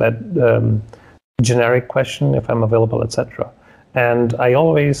ask that generic question if I'm available, etc. And I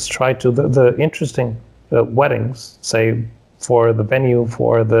always try to the interesting weddings, say for the venue,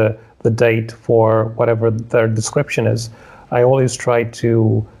 for the date, for whatever their description is. I always try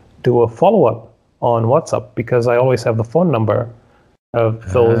to do a follow-up on WhatsApp because I always have the phone number of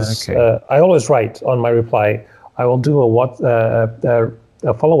those. Okay. I always write on my reply, I will do a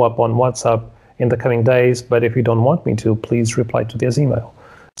follow-up on WhatsApp in the coming days, but if you don't want me to, please reply to this email.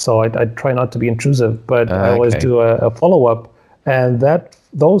 So I try not to be intrusive, but I always do a follow-up, and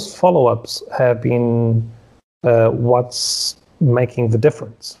those follow-ups have been what's making the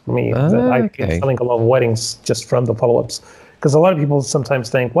difference for me. I've been selling a lot of weddings just from the follow-ups, because a lot of people sometimes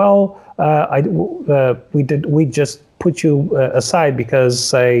think, well, we just put you aside because,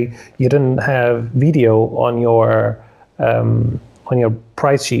 say, you didn't have video on your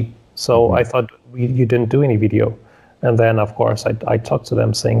price sheet, so I thought you didn't do any video. And then, of course, I talked to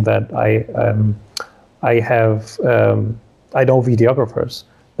them saying that I know videographers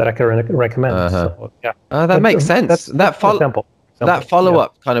that I can recommend. So, yeah. That makes sense. That follow-up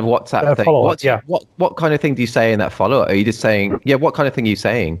kind of WhatsApp thing. What kind of thing do you say in that follow-up? Are you just saying, what kind of thing are you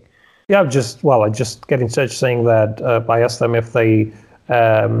saying? Yeah, I just get in touch saying that I asked them if they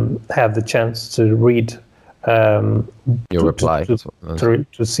have the chance to read your reply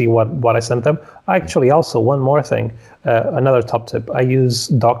to see what I sent them. Actually, also one more thing, another top tip. I use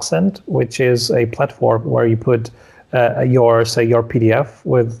DocSend, which is a platform where you put your PDF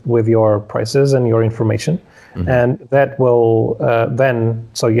with your prices and your information, and that will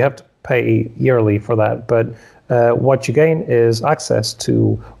so you have to pay yearly for that. But what you gain is access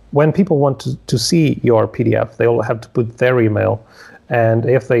to, when people want to see your PDF, they will have to put their email, and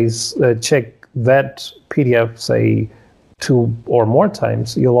if they check that PDF, say 2 or more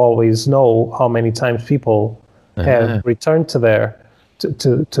times, you'll always know how many times people have returned to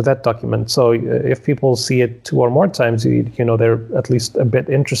that document. So if people see it 2 or more times, you know they're at least a bit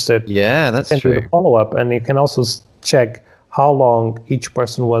interested. Yeah, that's true. The follow-up, and you can also check how long each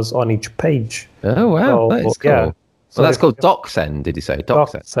person was on each page. Oh wow, that is cool. Yeah. So that's called DocSend, did you say?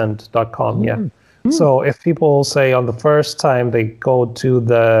 DocSend.com, yeah. So if people say on the first time they go to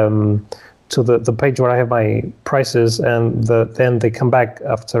the page where I have my prices, and then they come back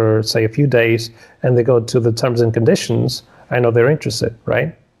after, say, a few days, and they go to the terms and conditions, I know they're interested,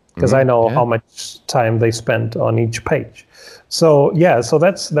 right? Because I know how much time they spent on each page. So so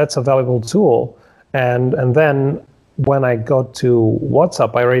that's a valuable tool. And then when I go to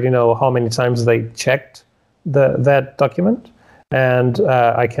WhatsApp, I already know how many times they checked that document, and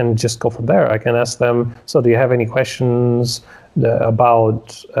I can just go from there. I can ask them, so do you have any questions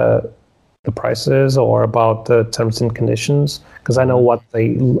about the prices or about the terms and conditions? Because I know what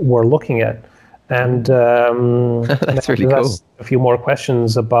they were looking at. And that's really cool. A few more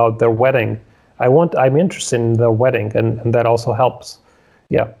questions about their wedding. I'm interested in their wedding, and that also helps.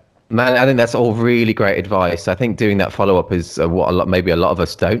 Yeah. Man, I think that's all really great advice. I think doing that follow-up is what maybe a lot of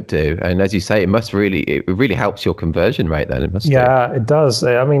us don't do. And as you say, it really helps your conversion rate then. It must. Yeah, it does.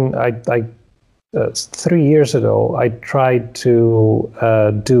 I mean, I 3 years ago, I tried to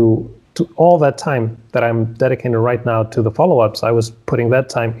do all that time that I'm dedicating right now to the follow-ups. I was putting that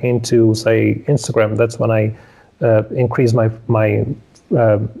time into, say, Instagram. That's when I increased my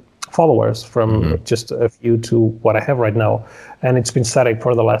followers from just a few to what I have right now. And it's been static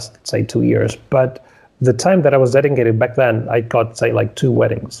for the last, say, 2 years. But the time that I was dedicated back then, I got, say, like 2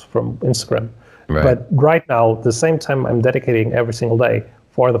 weddings from Instagram. Right. But right now, the same time I'm dedicating every single day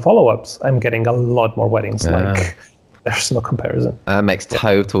for the follow-ups, I'm getting a lot more weddings. Like, there's no comparison. That makes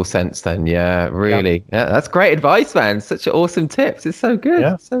total sense then. Yeah, really. Yeah, that's great advice, man. Such awesome tips. It's so good.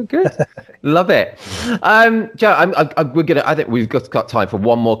 Yeah. So good. Love it. Joe, I think we've got time for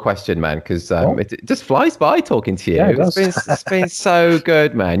one more question, man, because it just flies by talking to you. Yeah, it's been so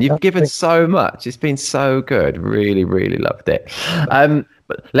good, man. You've given so much. It's been so good. Really, really loved it.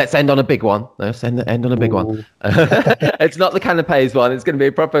 But let's end on a big one. Let's end on a big one. It's not the canapes one. It's going to be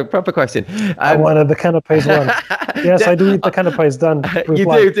a proper question. I wanted the canapes one. Yes, I do eat the canapes. Done.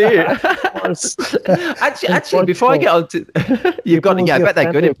 You do you? Of course. Actually, before I get on to, you've got. Yeah, I bet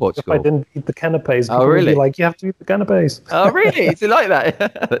they're good in Portugal. If I didn't eat the canapes, people really? would be like, you have to eat the canapes. Oh, really? Is it like that?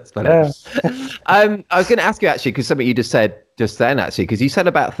 That's funny. Yeah. I was going to ask you actually, because something you just said just then, actually, because you said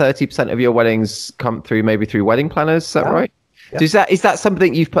about 30% of your weddings come through maybe through wedding planners. Is that right? Yeah. Is that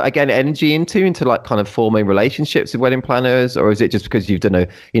something you've put again energy into like kind of forming relationships with wedding planners, or is it just because you've done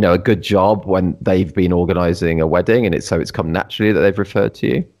a good job when they've been organizing a wedding and it's come naturally that they've referred to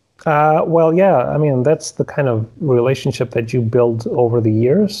you? Well, yeah. I mean, that's the kind of relationship that you build over the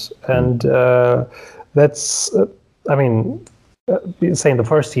years, and that's. Say in the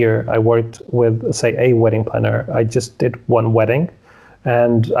first year I worked with, say, a wedding planner. I just did one wedding,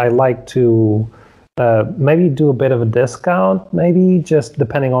 and I like to. Maybe do a bit of a discount, maybe just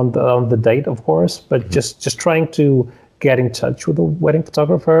depending on the date, of course, but just trying to get in touch with the wedding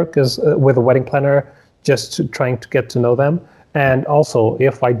photographer, because with a wedding planner, trying to get to know them. And also,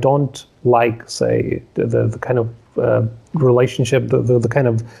 if I don't like, say, the kind of relationship, the kind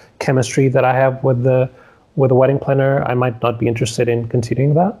of chemistry that I have with a wedding planner, I might not be interested in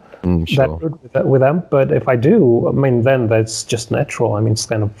continuing that. Sure. With them. But if I do, I mean, then that's just natural. I mean, it's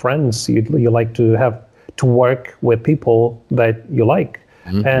kind of friends. You like to have to work with people that you like.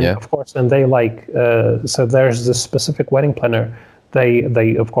 And of course, and they like, so there's this specific wedding planner.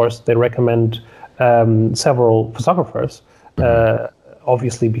 They of course, they recommend several photographers,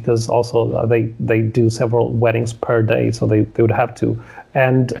 obviously, because also they do several weddings per day. So they would have to.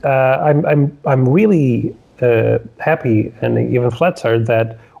 And I'm really happy and even flattered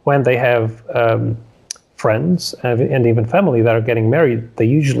that when they have friends and even family that are getting married, they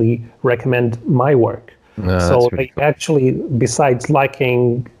usually recommend my work. So they actually, besides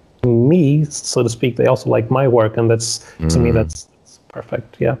liking me, so to speak, they also like my work, and that's to me that's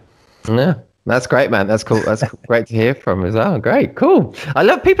perfect. Yeah. That's great, man. That's cool. That's great to hear from as well. Great, cool. I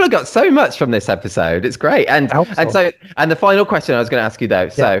love people have got so much from this episode. It's great. And the final question I was going to ask you though.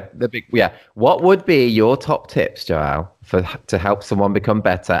 So what would be your top tips, João, to help someone become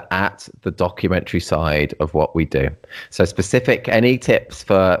better at the documentary side of what we do? So specific, any tips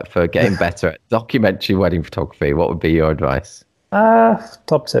for getting better at documentary wedding photography? What would be your advice?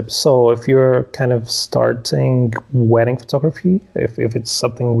 Top tips. So if you're kind of starting wedding photography, if it's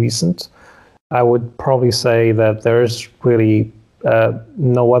something recent, I would probably say that there's really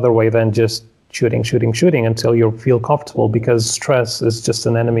no other way than just shooting until you feel comfortable, because stress is just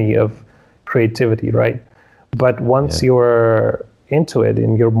an enemy of creativity, right? But once you're into it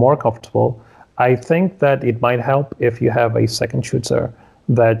and you're more comfortable, I think that it might help if you have a second shooter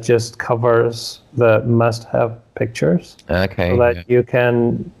that just covers the must-have pictures. Okay. So that you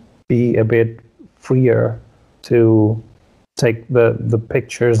can be a bit freer to take the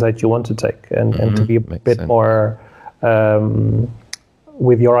pictures that you want to take, and to be a bit more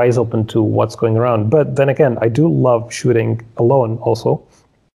with your eyes open to what's going around. But then again, I do love shooting alone also.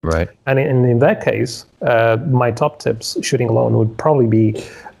 Right. And in that case, my top tips shooting alone would probably be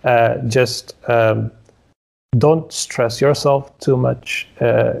just don't stress yourself too much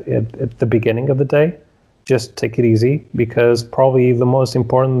at the beginning of the day. Just take it easy, because probably the most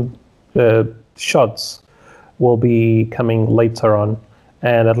important shots will be coming later on.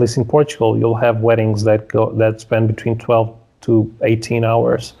 And at least in Portugal, you'll have weddings that spend between 12 to 18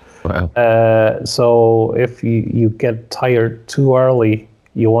 hours. Wow. So if you get tired too early,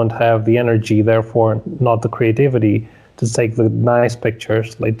 you won't have the energy, therefore not the creativity to take the nice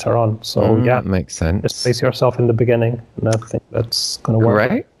pictures later on. So that makes sense. Just place yourself in the beginning, and I think that's going to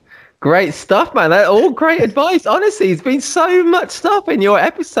work. Great stuff, man. That's all great advice. Honestly, it's been so much stuff in your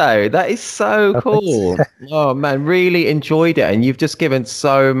episode. That is so cool. Oh, man, really enjoyed it. And you've just given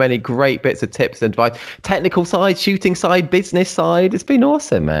so many great bits of tips and advice. Technical side, shooting side, business side. It's been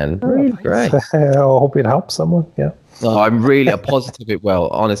awesome, man. Really great. I hope it helps someone. Yeah. Oh, I'm really positive it will.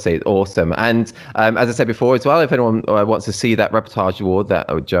 Honestly, it's awesome. And as I said before as well, if anyone wants to see that Reportage Award that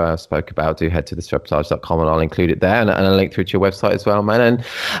João spoke about, do head to thisreportage.com and I'll include it there, and a link through to your website as well, man.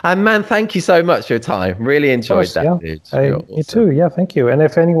 And man, thank you so much for your time. Really enjoyed that. Yeah. Awesome. Me too. Yeah, thank you. And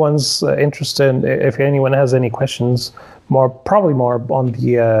if anyone's interested, if anyone has any questions, probably more on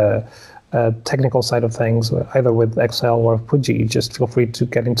the technical side of things, either with Excel or Fuji, just feel free to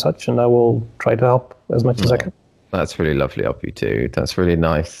get in touch, and I will try to help as much as I can. That's really lovely of you, dude. That's really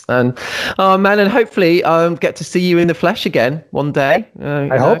nice. And oh man, and hopefully get to see you in the flesh again one day.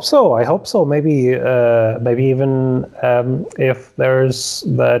 I hope so. I hope so. Maybe even if there's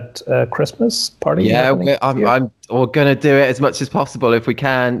that Christmas party. Yeah, we're gonna do it as much as possible if we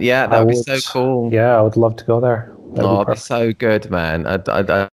can. Yeah, that would be so cool. Yeah, I would love to go there. That'd be so good, man. I'd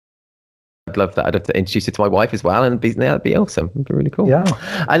love that. I'd have to introduce it to my wife as well, and that'd be awesome. It'd be really cool. Yeah,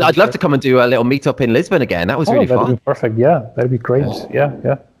 and I'd love to come and do a little meetup in Lisbon again. That was really fun. That'd be perfect. Yeah, that'd be great.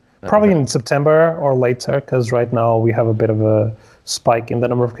 Yeah. Probably in September or later, because right now we have a bit of a spike in the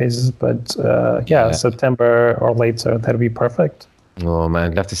number of cases. But September or later, that'd be perfect. Oh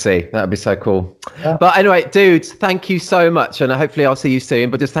man, love to see. That'd be so cool. Yeah. But anyway, dudes, thank you so much, and hopefully I'll see you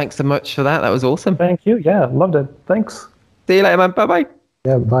soon. But just thanks so much for that. That was awesome. Thank you. Yeah, loved it. Thanks. See you later, man. Bye bye.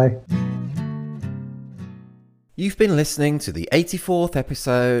 Yeah, bye. You've been listening to the 84th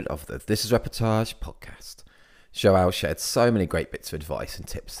episode of the This is Reportage podcast. João shared so many great bits of advice and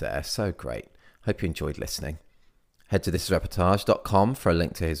tips there. So great. Hope you enjoyed listening. Head to thisisreportage.com for a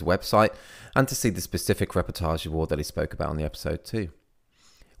link to his website and to see the specific reportage award that he spoke about on the episode too.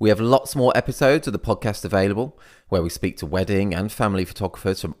 We have lots more episodes of the podcast available where we speak to wedding and family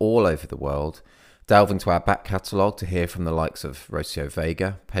photographers from all over the world. Delve into our back catalogue to hear from the likes of Rocio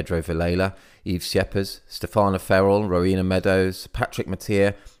Vega, Pedro Villela, Yves Scheppers, Stefana Ferrell, Rowena Meadows, Patrick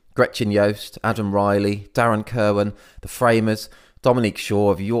Mathieu, Gretchen Yost, Adam Riley, Darren Kerwin, The Framers, Dominique Shaw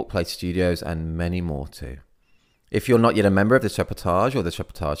of York Place Studios, and many more too. If you're not yet a member of this reportage or this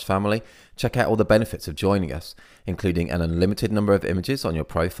reportage family, check out all the benefits of joining us, including an unlimited number of images on your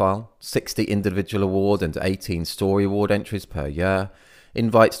profile, 60 individual award and 18 story award entries per year,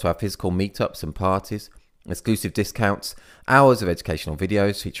 invites to our physical meetups and parties, exclusive discounts, hours of educational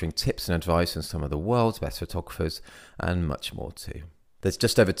videos featuring tips and advice from some of the world's best photographers, and much more too. There's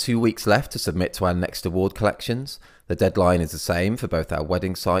just over 2 weeks left to submit to our next award collections. The deadline is the same for both our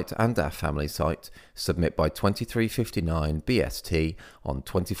wedding site and our family site. Submit by 23:59 BST on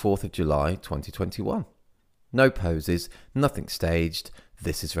 24th of July 2021. No poses, nothing staged.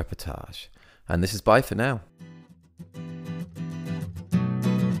 This is Reportage. And this is bye for now.